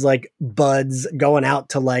just as like buds going out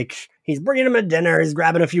to like, he's bringing him a dinner. He's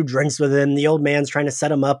grabbing a few drinks with him. The old man's trying to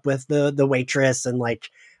set him up with the waitress. And like,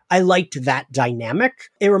 I liked that dynamic.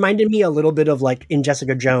 It reminded me a little bit of like in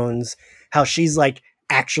Jessica Jones, how she's like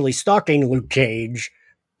actually stalking Luke Cage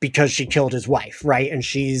because she killed his wife. Right. And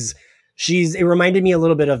it reminded me a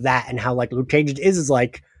little bit of that and how like Luke Cage is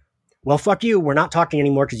like, well, fuck you. We're not talking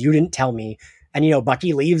anymore because you didn't tell me. And,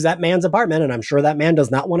 Bucky leaves that man's apartment and I'm sure that man does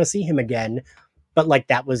not want to see him again. But like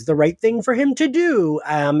that was the right thing for him to do.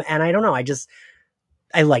 And I don't know.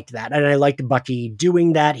 I liked that. And I liked Bucky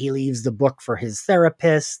doing that. He leaves the book for his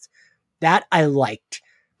therapist. That I liked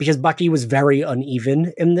because Bucky was very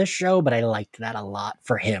uneven in this show, but I liked that a lot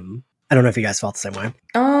for him. I don't know if you guys felt the same way.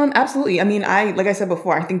 Absolutely. I mean, like I said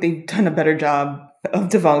before, I think they've done a better job of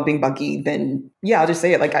developing Bucky than, I'll just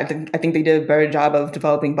say it. Like, I think they did a better job of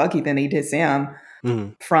developing Bucky than they did Sam.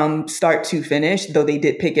 Mm-hmm. From start to finish, though they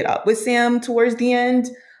did pick it up with Sam towards the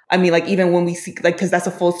end. I mean, like, even when we see, like, because that's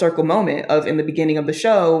a full circle moment of in the beginning of the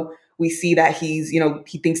show, we see that he's,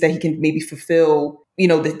 he thinks that he can maybe fulfill,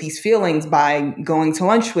 these feelings by going to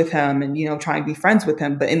lunch with him and, trying to be friends with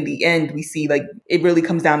him. But in the end, we see like it really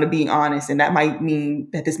comes down to being honest. And that might mean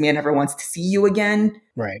that this man never wants to see you again.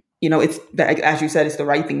 Right. It's, as you said, it's the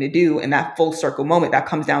right thing to do. And that full circle moment, that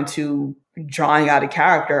comes down to drawing out a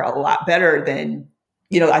character a lot better than,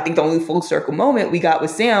 I think the only full circle moment we got with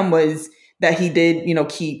Sam was that he did,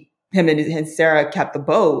 keep him and Sarah kept the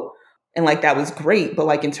boat. And like, that was great. But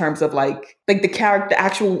like, in terms of like the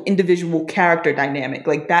actual individual character dynamic,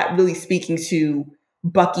 like that really speaking to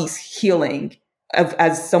Bucky's healing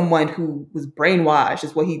as someone who was brainwashed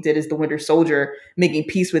is what he did as the Winter Soldier, making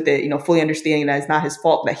peace with it, fully understanding that it's not his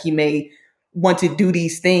fault, that he may want to do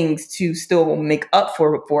these things to still make up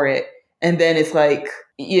for it. And then it's like,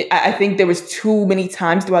 I think there was too many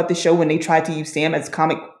times throughout the show when they tried to use Sam as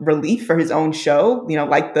comic relief for his own show,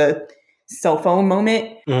 like the cell phone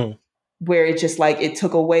moment, where it just like, it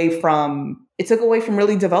took away from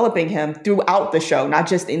really developing him throughout the show, not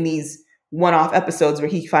just in these one-off episodes where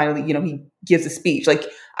he finally, he gives a speech. Like,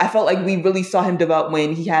 I felt like we really saw him develop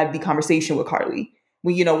when he had the conversation with Carly.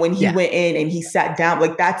 When he went in and he sat down,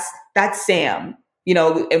 like that's Sam,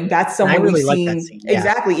 and that's someone really we've seen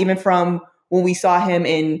exactly, even from when we saw him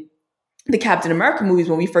in the Captain America movies.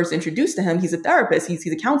 When we first introduced to him, he's a therapist, he's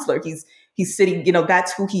a counselor, he's sitting,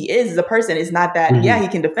 that's who he is as a person. It's not that he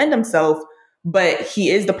can defend himself, but he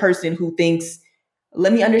is the person who thinks,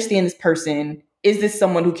 let me understand this person. Is this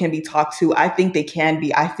someone who can be talked to? I think they can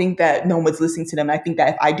be. I think that no one's listening to them. I think that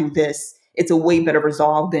if I do this, it's a way better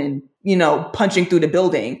resolve than, punching through the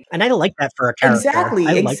building. And I like that for a character.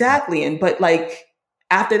 Exactly. And but like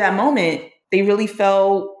after that moment, they really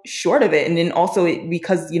fell short of it. And then also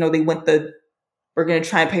because, they went we're going to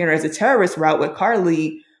try and paint her as a terrorist route with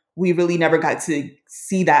Carly, we really never got to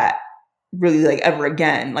see that really like ever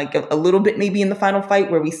again. Like a little bit maybe in the final fight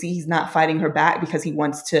where we see he's not fighting her back because he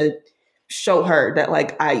wants to show her that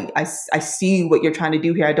like, I see what you're trying to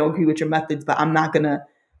do here. I don't agree with your methods, but I'm not going to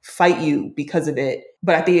fight you because of it.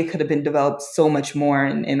 But I think it could have been developed so much more.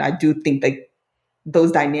 And I do think like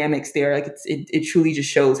those dynamics there, like it truly just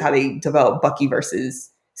shows how they develop Bucky versus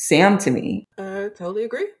Sam to me. Totally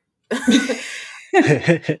agree.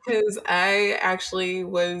 Because I actually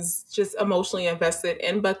was just emotionally invested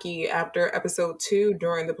in Bucky after episode 2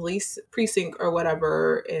 during the police precinct or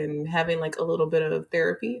whatever, and having like a little bit of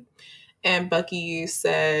therapy. And Bucky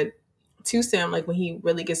said to Sam, like when he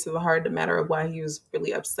really gets to the heart of the matter of why he was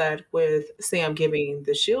really upset with Sam giving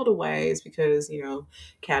the shield away is because,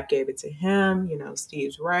 Cap gave it to him,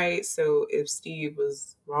 Steve's right. So if Steve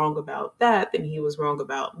was wrong about that, then he was wrong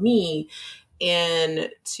about me.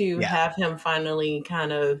 And to have him finally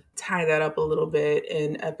kind of tie that up a little bit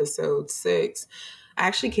in episode 6, I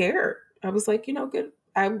actually cared. I was like, good.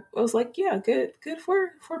 I was like, yeah, good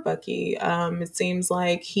for Bucky. It seems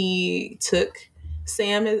like he took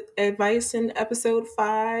Sam's advice in episode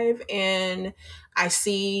 5, and I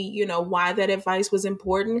see, why that advice was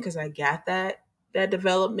important because I got that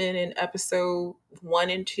development in episode 1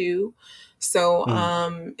 and 2. So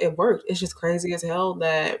it worked. It's just crazy as hell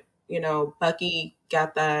that Bucky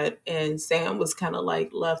got that and Sam was kind of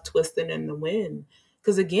like left twisting in the wind.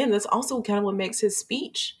 Because again, that's also kind of what makes his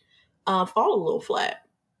speech fall a little flat.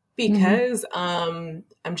 Because I'm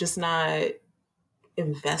just not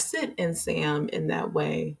invested in Sam in that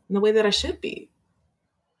way, in the way that I should be.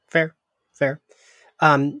 Fair.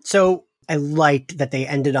 So I liked that they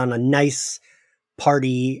ended on a nice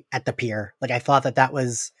party at the pier. Like I thought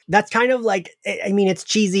that's kind of like, I mean, it's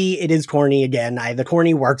cheesy. It is corny again. The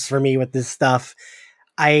corny works for me with this stuff.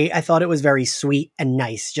 I thought it was very sweet and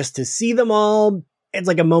nice just to see them all. It's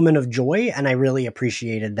like a moment of joy. And I really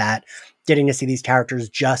appreciated that, getting to see these characters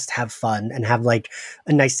just have fun and have like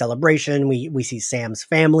a nice celebration. We see Sam's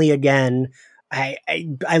family again.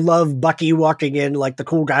 I love Bucky walking in like the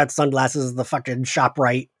cool guy with sunglasses, the fucking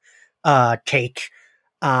ShopRite cake.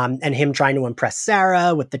 And him trying to impress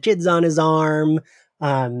Sarah with the kids on his arm.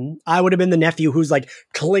 I would have been the nephew who's like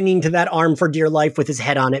clinging to that arm for dear life with his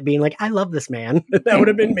head on it, being like, I love this man. That would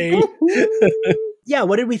have been me. Yeah,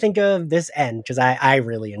 what did we think of this end? Because I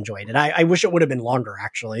really enjoyed it. I wish it would have been longer,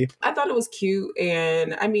 actually. I thought it was cute,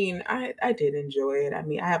 and I mean, I did enjoy it. I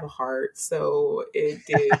mean, I have a heart, so it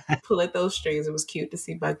did pull at those strings. It was cute to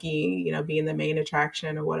see Bucky, being the main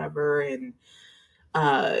attraction or whatever, and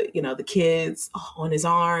the kids on his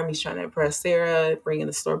arm. He's trying to impress Sarah, bringing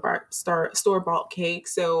the store-bought cake.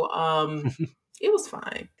 So it was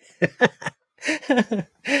fine.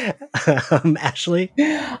 Ashley?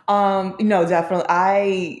 No, definitely.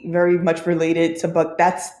 I very much related to Buck.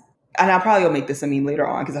 And I'll probably will make this a meme later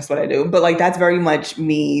on because that's what I do. But like that's very much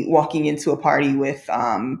me walking into a party with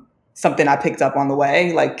something I picked up on the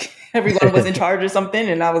way. Like everyone was in charge of something,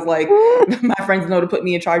 and I was like, my friends know to put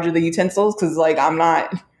me in charge of the utensils because like I'm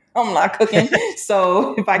not cooking.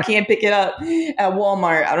 So if I can't pick it up at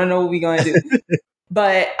Walmart, I don't know what we're gonna do.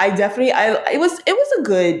 But I definitely, it was a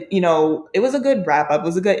good, it was a good wrap up. It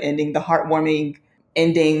was a good ending, the heartwarming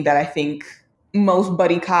ending that I think most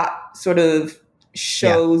buddy cop sort of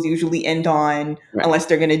shows usually end on, unless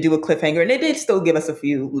they're going to do a cliffhanger. And they did still give us a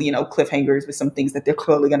few, cliffhangers with some things that they're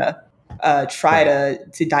clearly going to try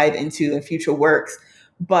to dive into in future works.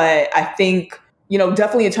 But I think,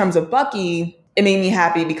 definitely in terms of Bucky, it made me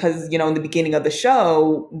happy because, in the beginning of the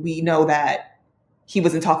show, we know that he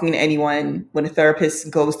wasn't talking to anyone. When a therapist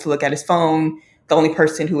goes to look at his phone, the only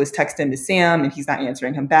person who is texting him is Sam, and he's not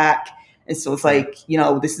answering him back. And so it's like,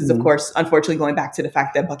 this is, of course, unfortunately going back to the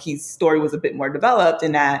fact that Bucky's story was a bit more developed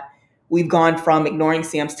in that we've gone from ignoring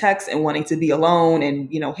Sam's text and wanting to be alone and,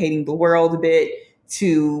 hating the world a bit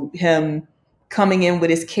to him coming in with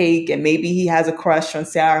his cake, and maybe he has a crush on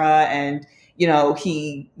Sarah, and,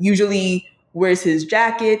 he usually wears his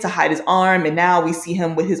jacket to hide his arm, and now we see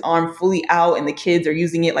him with his arm fully out and the kids are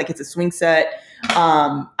using it like it's a swing set.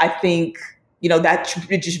 I think, that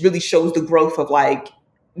it just really shows the growth of like,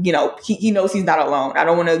 he knows he's not alone. I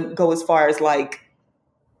don't want to go as far as like,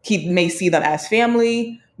 he may see them as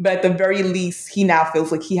family, but at the very least, he now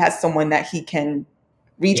feels like he has someone that he can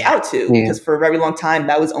reach out to, Yeah. because for a very long time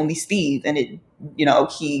that was only Steve, and it, you know,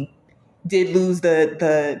 he did lose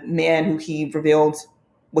the man who he revealed,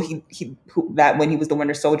 well, that when he was the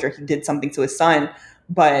Winter Soldier, he did something to his son,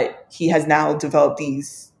 but he has now developed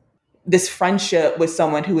this friendship with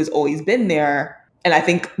someone who has always been there. And I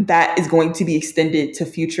think that is going to be extended to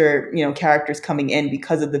future, you know, characters coming in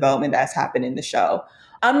because of development that's happened in the show.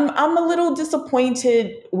 I'm a little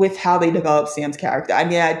disappointed with how they developed Sam's character. I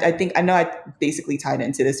mean, I think, I know I basically tied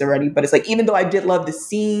into this already, but it's like, even though I did love the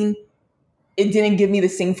scene, it didn't give me the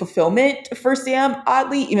same fulfillment for Sam,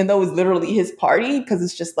 oddly, even though it was literally his party, because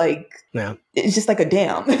it's just like, it's just like a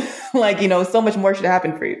damn. Like, you know, so much more should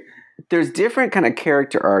happen for you. There's different kind of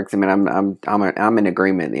character arcs. I mean, I'm in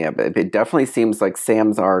agreement. Yeah, but it definitely seems like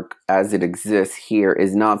Sam's arc as it exists here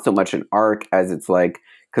is not so much an arc as it's like,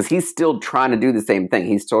 because he's still trying to do the same thing.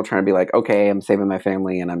 He's still trying to be like, okay, I'm saving my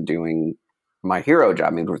family and I'm doing my hero job.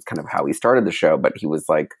 I mean, it was kind of how he started the show, but he was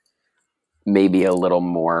like maybe a little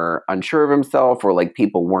more unsure of himself, or like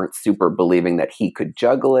people weren't super believing that he could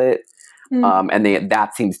juggle it. And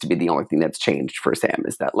that seems to be the only thing that's changed for Sam,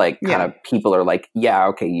 is that like kind of people are like, yeah,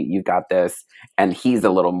 okay, you got this. And he's a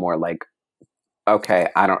little more like, okay,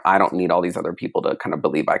 I don't need all these other people to kind of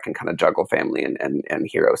believe I can kind of juggle family and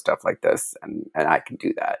hero stuff like this. And I can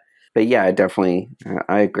do that. But yeah,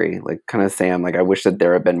 I agree. Like kind of Sam, like I wish that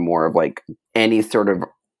there had been more of like any sort of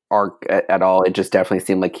arc at all. It just definitely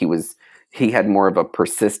seemed like he had more of a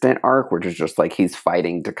persistent arc, which is just like he's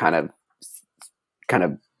fighting to kind of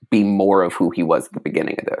be more of who he was at the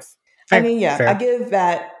beginning of this. I mean, fair. I give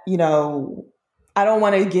that, you know, I don't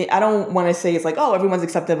want to say it's like, oh, everyone's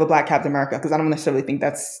accepting of a Black Captain America, because I don't necessarily think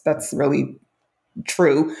that's really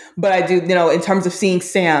true. But I do, you know, in terms of seeing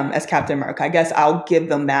Sam as Captain America, I guess I'll give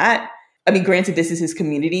them that. I mean, granted, this is his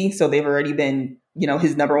community, so they've already been, you know,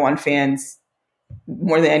 his number one fans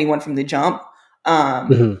more than anyone from the jump.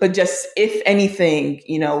 But just, if anything,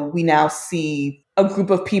 you know, we now see a group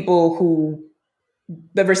of people who,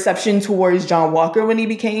 the reception towards John Walker when he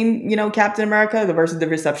became, you know, Captain America, versus the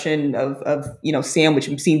reception of you know, Sam, which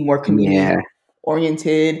seemed more community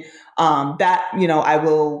oriented. That, you know, I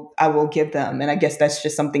will give them, and I guess that's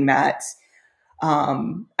just something that,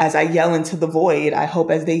 as I yell into the void, I hope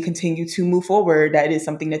as they continue to move forward, that is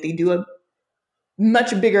something that they do a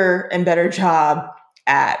much bigger and better job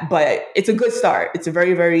at. But it's a good start. It's a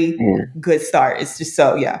very, very good start. It's just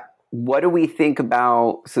so, yeah. What do we think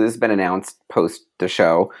about, so this has been announced post the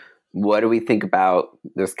show, what do we think about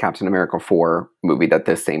this Captain America 4 movie that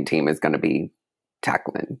this same team is going to be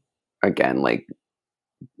tackling again? Like,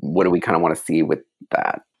 what do we kind of want to see with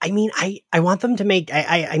that? I mean, I want them to make,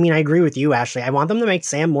 I mean, I agree with you, Ashley. I want them to make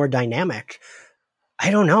Sam more dynamic. I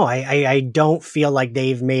don't know. I don't feel like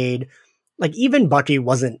they've made, like, even Bucky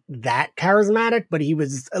wasn't that charismatic, but he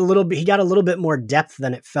got a little bit more depth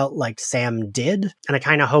than it felt like Sam did. And I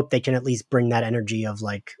kind of hope they can at least bring that energy of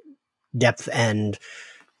like depth and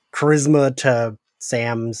charisma to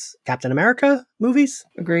Sam's Captain America movies.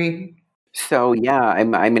 Agree. So yeah, I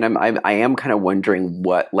am kind of wondering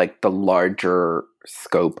what like the larger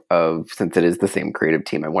scope of, since it is the same creative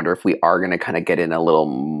team, I wonder if we are going to kind of get in a little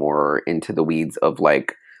more into the weeds of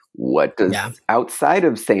like, what does outside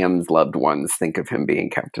of Sam's loved ones think of him being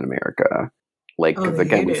Captain America? Like, because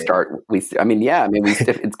again, it's going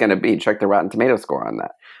to be, check the Rotten Tomato score on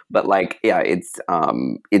that. But like, yeah, it's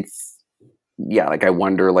like, I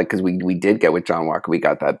wonder, like, because we did get with John Walker, we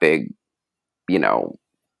got that big, you know,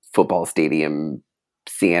 football stadium,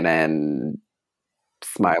 CNN,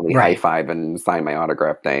 smiley high five and sign my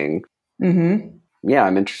autograph thing. Yeah,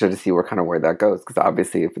 I'm interested to see where that goes, because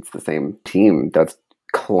obviously if it's the same team, that's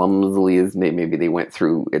clumsily as maybe they went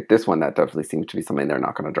through it, this one, that definitely seems to be something they're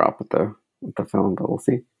not going to drop with the film, but we'll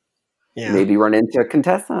see. Yeah. Maybe run into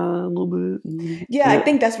Contessa a little bit. Yeah, I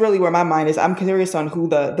think that's really where my mind is. I'm curious on who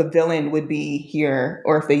the villain would be here,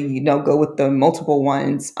 or if they, you know, go with the multiple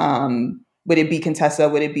ones. Would it be Contessa?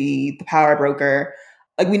 Would it be the power broker?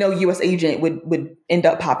 Like, we know U.S. Agent would end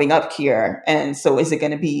up popping up here, and so is it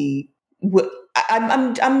going to be?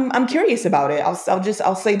 I'm curious about it.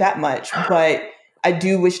 I'll say that much, but I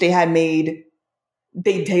do wish they had they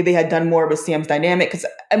had done more with Sam's dynamic,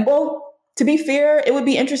 to be fair, it would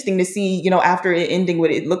be interesting to see, you know, after it ending,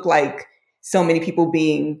 what it looked like, so many people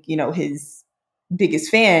being, you know, his biggest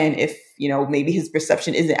fan, if, you know, maybe his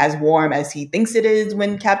perception isn't as warm as he thinks it is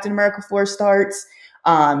when Captain America 4 starts.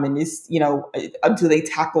 And is, you know, do they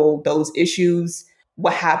tackle those issues?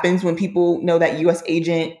 What happens when people know that U.S.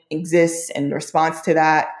 Agent exists in response to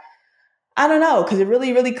that? I don't know, because it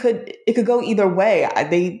really could go either way.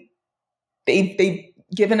 They've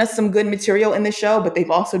given us some good material in the show, but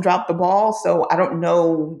they've also dropped the ball. So I don't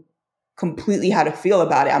know completely how to feel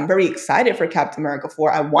about it. I'm very excited for Captain America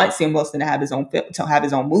 4. I want Sam Wilson to have his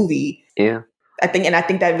own movie. Yeah. I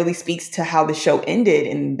think that really speaks to how the show ended,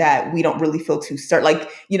 and that we don't really feel too certain. Like,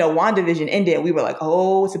 WandaVision ended and we were like,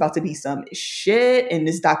 oh, it's about to be some shit, and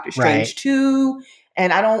this Doctor Strange too.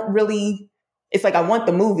 And I don't really, it's like, I want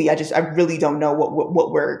the movie. I really don't know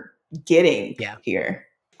what we're getting here.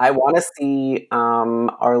 I want to see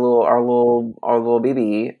our little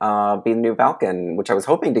baby be the new Falcon, which I was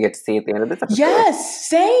hoping to get to see at the end of this episode. Yes,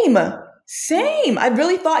 same. I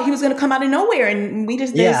really thought he was going to come out of nowhere, and we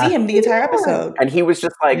just didn't see him the entire episode. And he was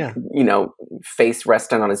just like, face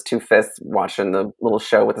resting on his two fists, watching the little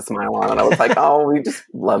show with a smile on. And I was like, oh, he just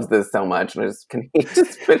loves this so much. And can he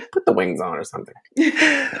just put the wings on or something?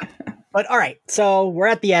 But all right, so we're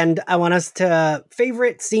at the end. I want us to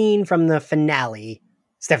favorite scene from the finale.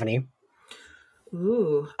 Stephanie.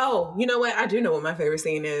 Ooh. Oh, you know what? I do know what my favorite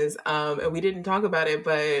scene is. And we didn't talk about it,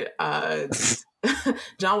 but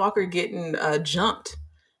John Walker getting jumped.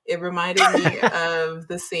 It reminded me of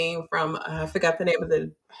the scene from I forgot the name of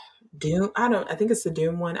the Doom. I think it's the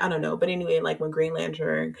Doom one. I don't know. But anyway, like when Green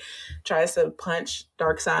Lantern tries to punch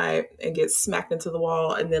Darkseid and gets smacked into the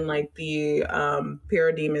wall, and then like the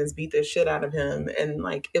parademons beat the shit out of him, and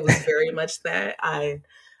like it was very much that.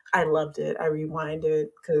 I loved it. I rewinded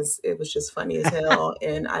because it was just funny as hell,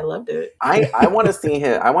 and I loved it. I want to see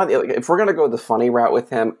him. If we're gonna go the funny route with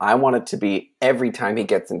him, I want it to be every time he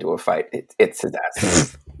gets into a fight, it's his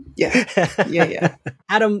ass. Yeah.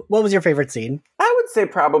 Adam, what was your favorite scene? I would say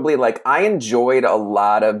probably like I enjoyed a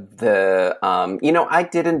lot of the. I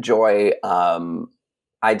did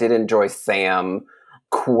enjoy Sam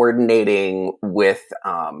coordinating with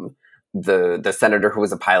the senator who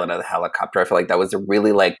was a pilot of the helicopter. I feel like that was a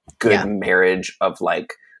really like good marriage of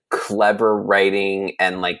like clever writing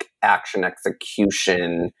and like action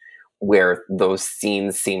execution, where those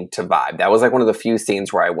scenes seemed to vibe. That was like one of the few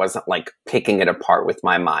scenes where I wasn't like picking it apart with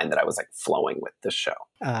my mind, that I was like flowing with the show.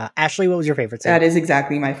 Ashley, what was your favorite scene? That is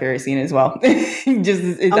exactly my favorite scene as well.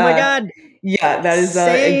 Oh my God. Yeah, that is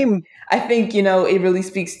same. I think, it really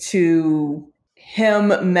speaks to him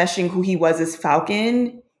meshing who he was as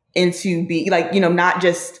Falcon into be like, not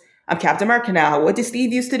just I'm Captain America now, what did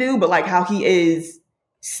Steve used to do, but like how he is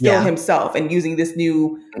still himself and using this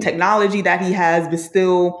new technology that he has, but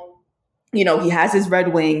still, he has his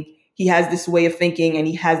red wing, he has this way of thinking, and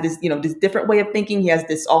he has this, this different way of thinking. He has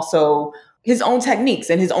this also his own techniques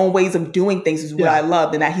and his own ways of doing things is what I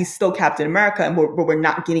loved, and that he's still Captain America, and we're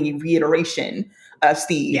not getting a reiteration of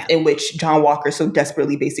Steve in which John Walker so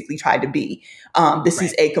desperately basically tried to be.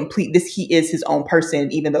 He is his own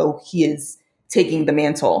person, even though he is taking the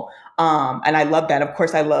mantle. And I love that. Of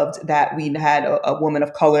course, I loved that we had a woman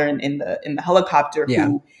of color in the helicopter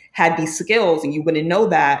who had these skills, and you wouldn't know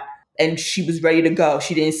that. And she was ready to go.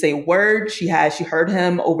 She didn't say a word. She heard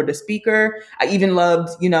him over the speaker. I even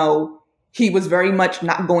loved, he was very much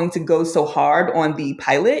not going to go so hard on the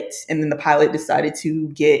pilot. And then the pilot decided to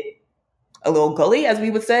get a little gully, as we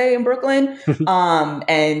would say in Brooklyn.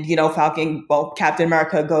 And, Captain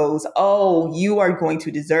America goes, oh, you are going to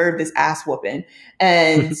deserve this ass whooping.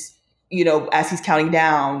 And, as he's counting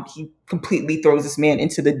down, he completely throws this man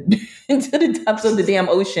into the depths of the damn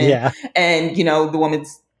ocean. Yeah. And, the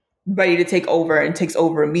woman's ready to take over and takes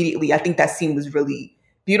over immediately. I think that scene was really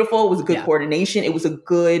beautiful. It was a good coordination.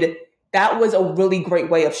 That was a really great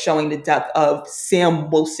way of showing the depth of Sam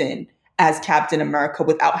Wilson as Captain America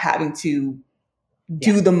without having to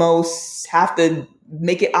do the most, have to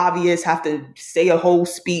make it obvious, have to say a whole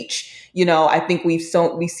speech. I think we've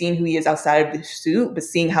seen who he is outside of the suit, but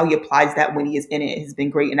seeing how he applies that when he is in it has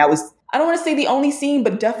been great. And that was, I don't want to say the only scene,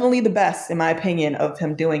 but definitely the best, in my opinion, of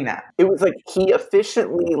him doing that. It was like he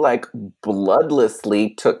efficiently, like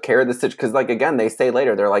bloodlessly took care of the situation. Because, like, again, they say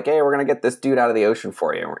later, they're like, hey, we're going to get this dude out of the ocean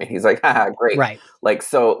for you. And he's like, haha, great. Right. Like,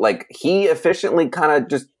 so, like, he efficiently kind of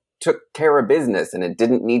just took care of business, and it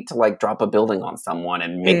didn't need to like drop a building on someone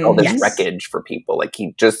and make all this wreckage for people. Like,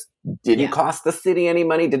 he just didn't cost the city any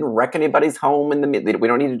money, didn't wreck anybody's home we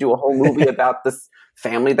don't need to do a whole movie about this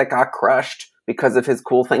family that got crushed because of his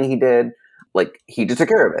cool thing he did. Like, he just took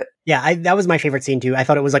care of it. Yeah, that was my favorite scene too. I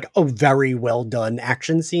thought it was like a very well done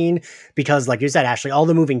action scene because, like you said, Ashley, all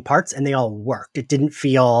the moving parts and they all worked. It didn't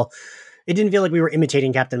feel like we were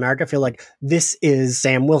imitating Captain America. I feel like this is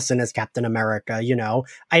Sam Wilson as Captain America,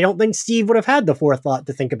 I don't think Steve would have had the forethought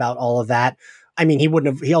to think about all of that. I mean,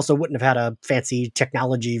 he also wouldn't have had a fancy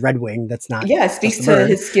technology Red Wing. That's not. Yeah, it speaks to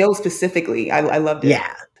his skills specifically. I loved it.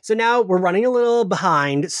 Yeah. So now we're running a little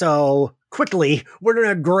behind. So quickly, we're going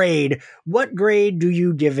to grade. What grade do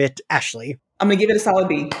you give it, Ashley? I'm going to give it a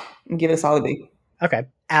solid B. Okay.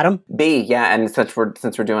 Adam? B, yeah, and since we're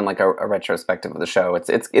doing like a retrospective of the show, it's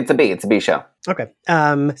a B. It's a B show. Okay.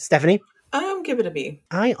 Stephanie? Give it a B.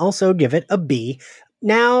 I also give it a B.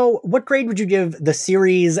 Now, what grade would you give the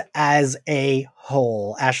series as a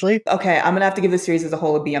whole? Ashley? Okay, I'm gonna have to give the series as a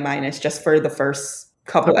whole a B- just for the first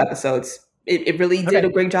couple episodes. It really did a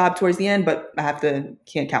great job towards the end, but I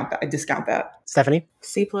discount that. Stephanie?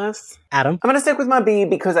 C+. Adam? I'm going to stick with my B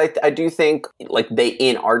because I do think like they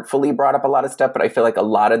inartfully brought up a lot of stuff, but I feel like a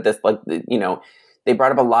lot of this, like, you know, they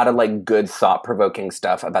brought up a lot of like good thought-provoking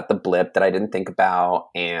stuff about the blip that I didn't think about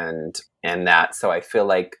and that. So I feel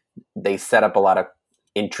like they set up a lot of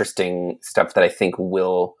interesting stuff that I think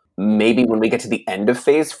will maybe when we get to the end of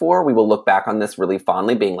phase 4, we will look back on this really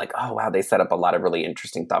fondly being like, oh, wow, they set up a lot of really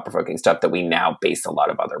interesting thought-provoking stuff that we now base a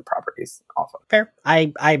lot of other properties off of. Fair.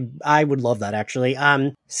 I would love that, actually.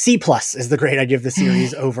 C+ is the grade I give the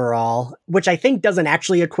series overall, which I think doesn't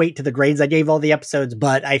actually equate to the grades I gave all the episodes,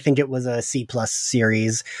 but I think it was a C+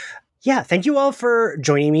 series. Yeah, thank you all for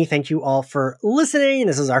joining me. Thank you all for listening.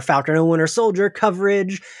 This is our Falcon and Winter Soldier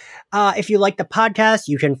coverage. If you like the podcast,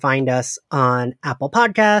 you can find us on Apple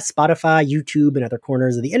Podcasts, Spotify, YouTube, and other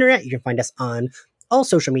corners of the internet. You can find us on all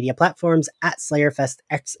social media platforms at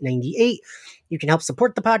SlayerFestX98. You can help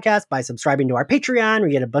support the podcast by subscribing to our Patreon.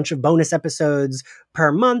 We get a bunch of bonus episodes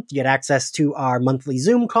per month. You get access to our monthly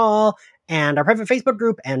Zoom call and our private Facebook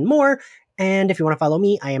group and more. And if you want to follow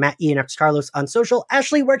me, I am at Ian X. Carlos on social.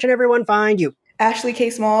 Ashley, where can everyone find you? Ashley K.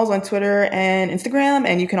 Smalls on Twitter and Instagram,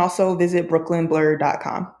 and you can also visit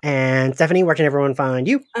brooklynblur.com. And Stephanie, where can everyone find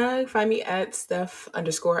you? Find me at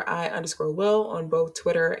Steph_I_Will on both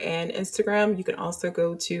Twitter and Instagram. You can also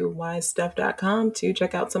go to whystuff.com to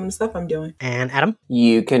check out some of the stuff I'm doing. And Adam?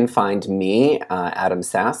 You can find me, Adam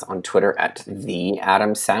Sass, on Twitter at the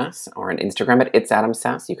Adam Sass, or on Instagram at It's Adam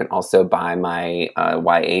Sass. You can also buy my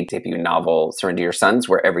YA debut novel, Surrender Your Sons,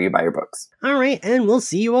 wherever you buy your books. All right, and we'll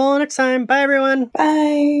see you all next time. Bye, everyone.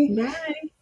 Bye. Bye.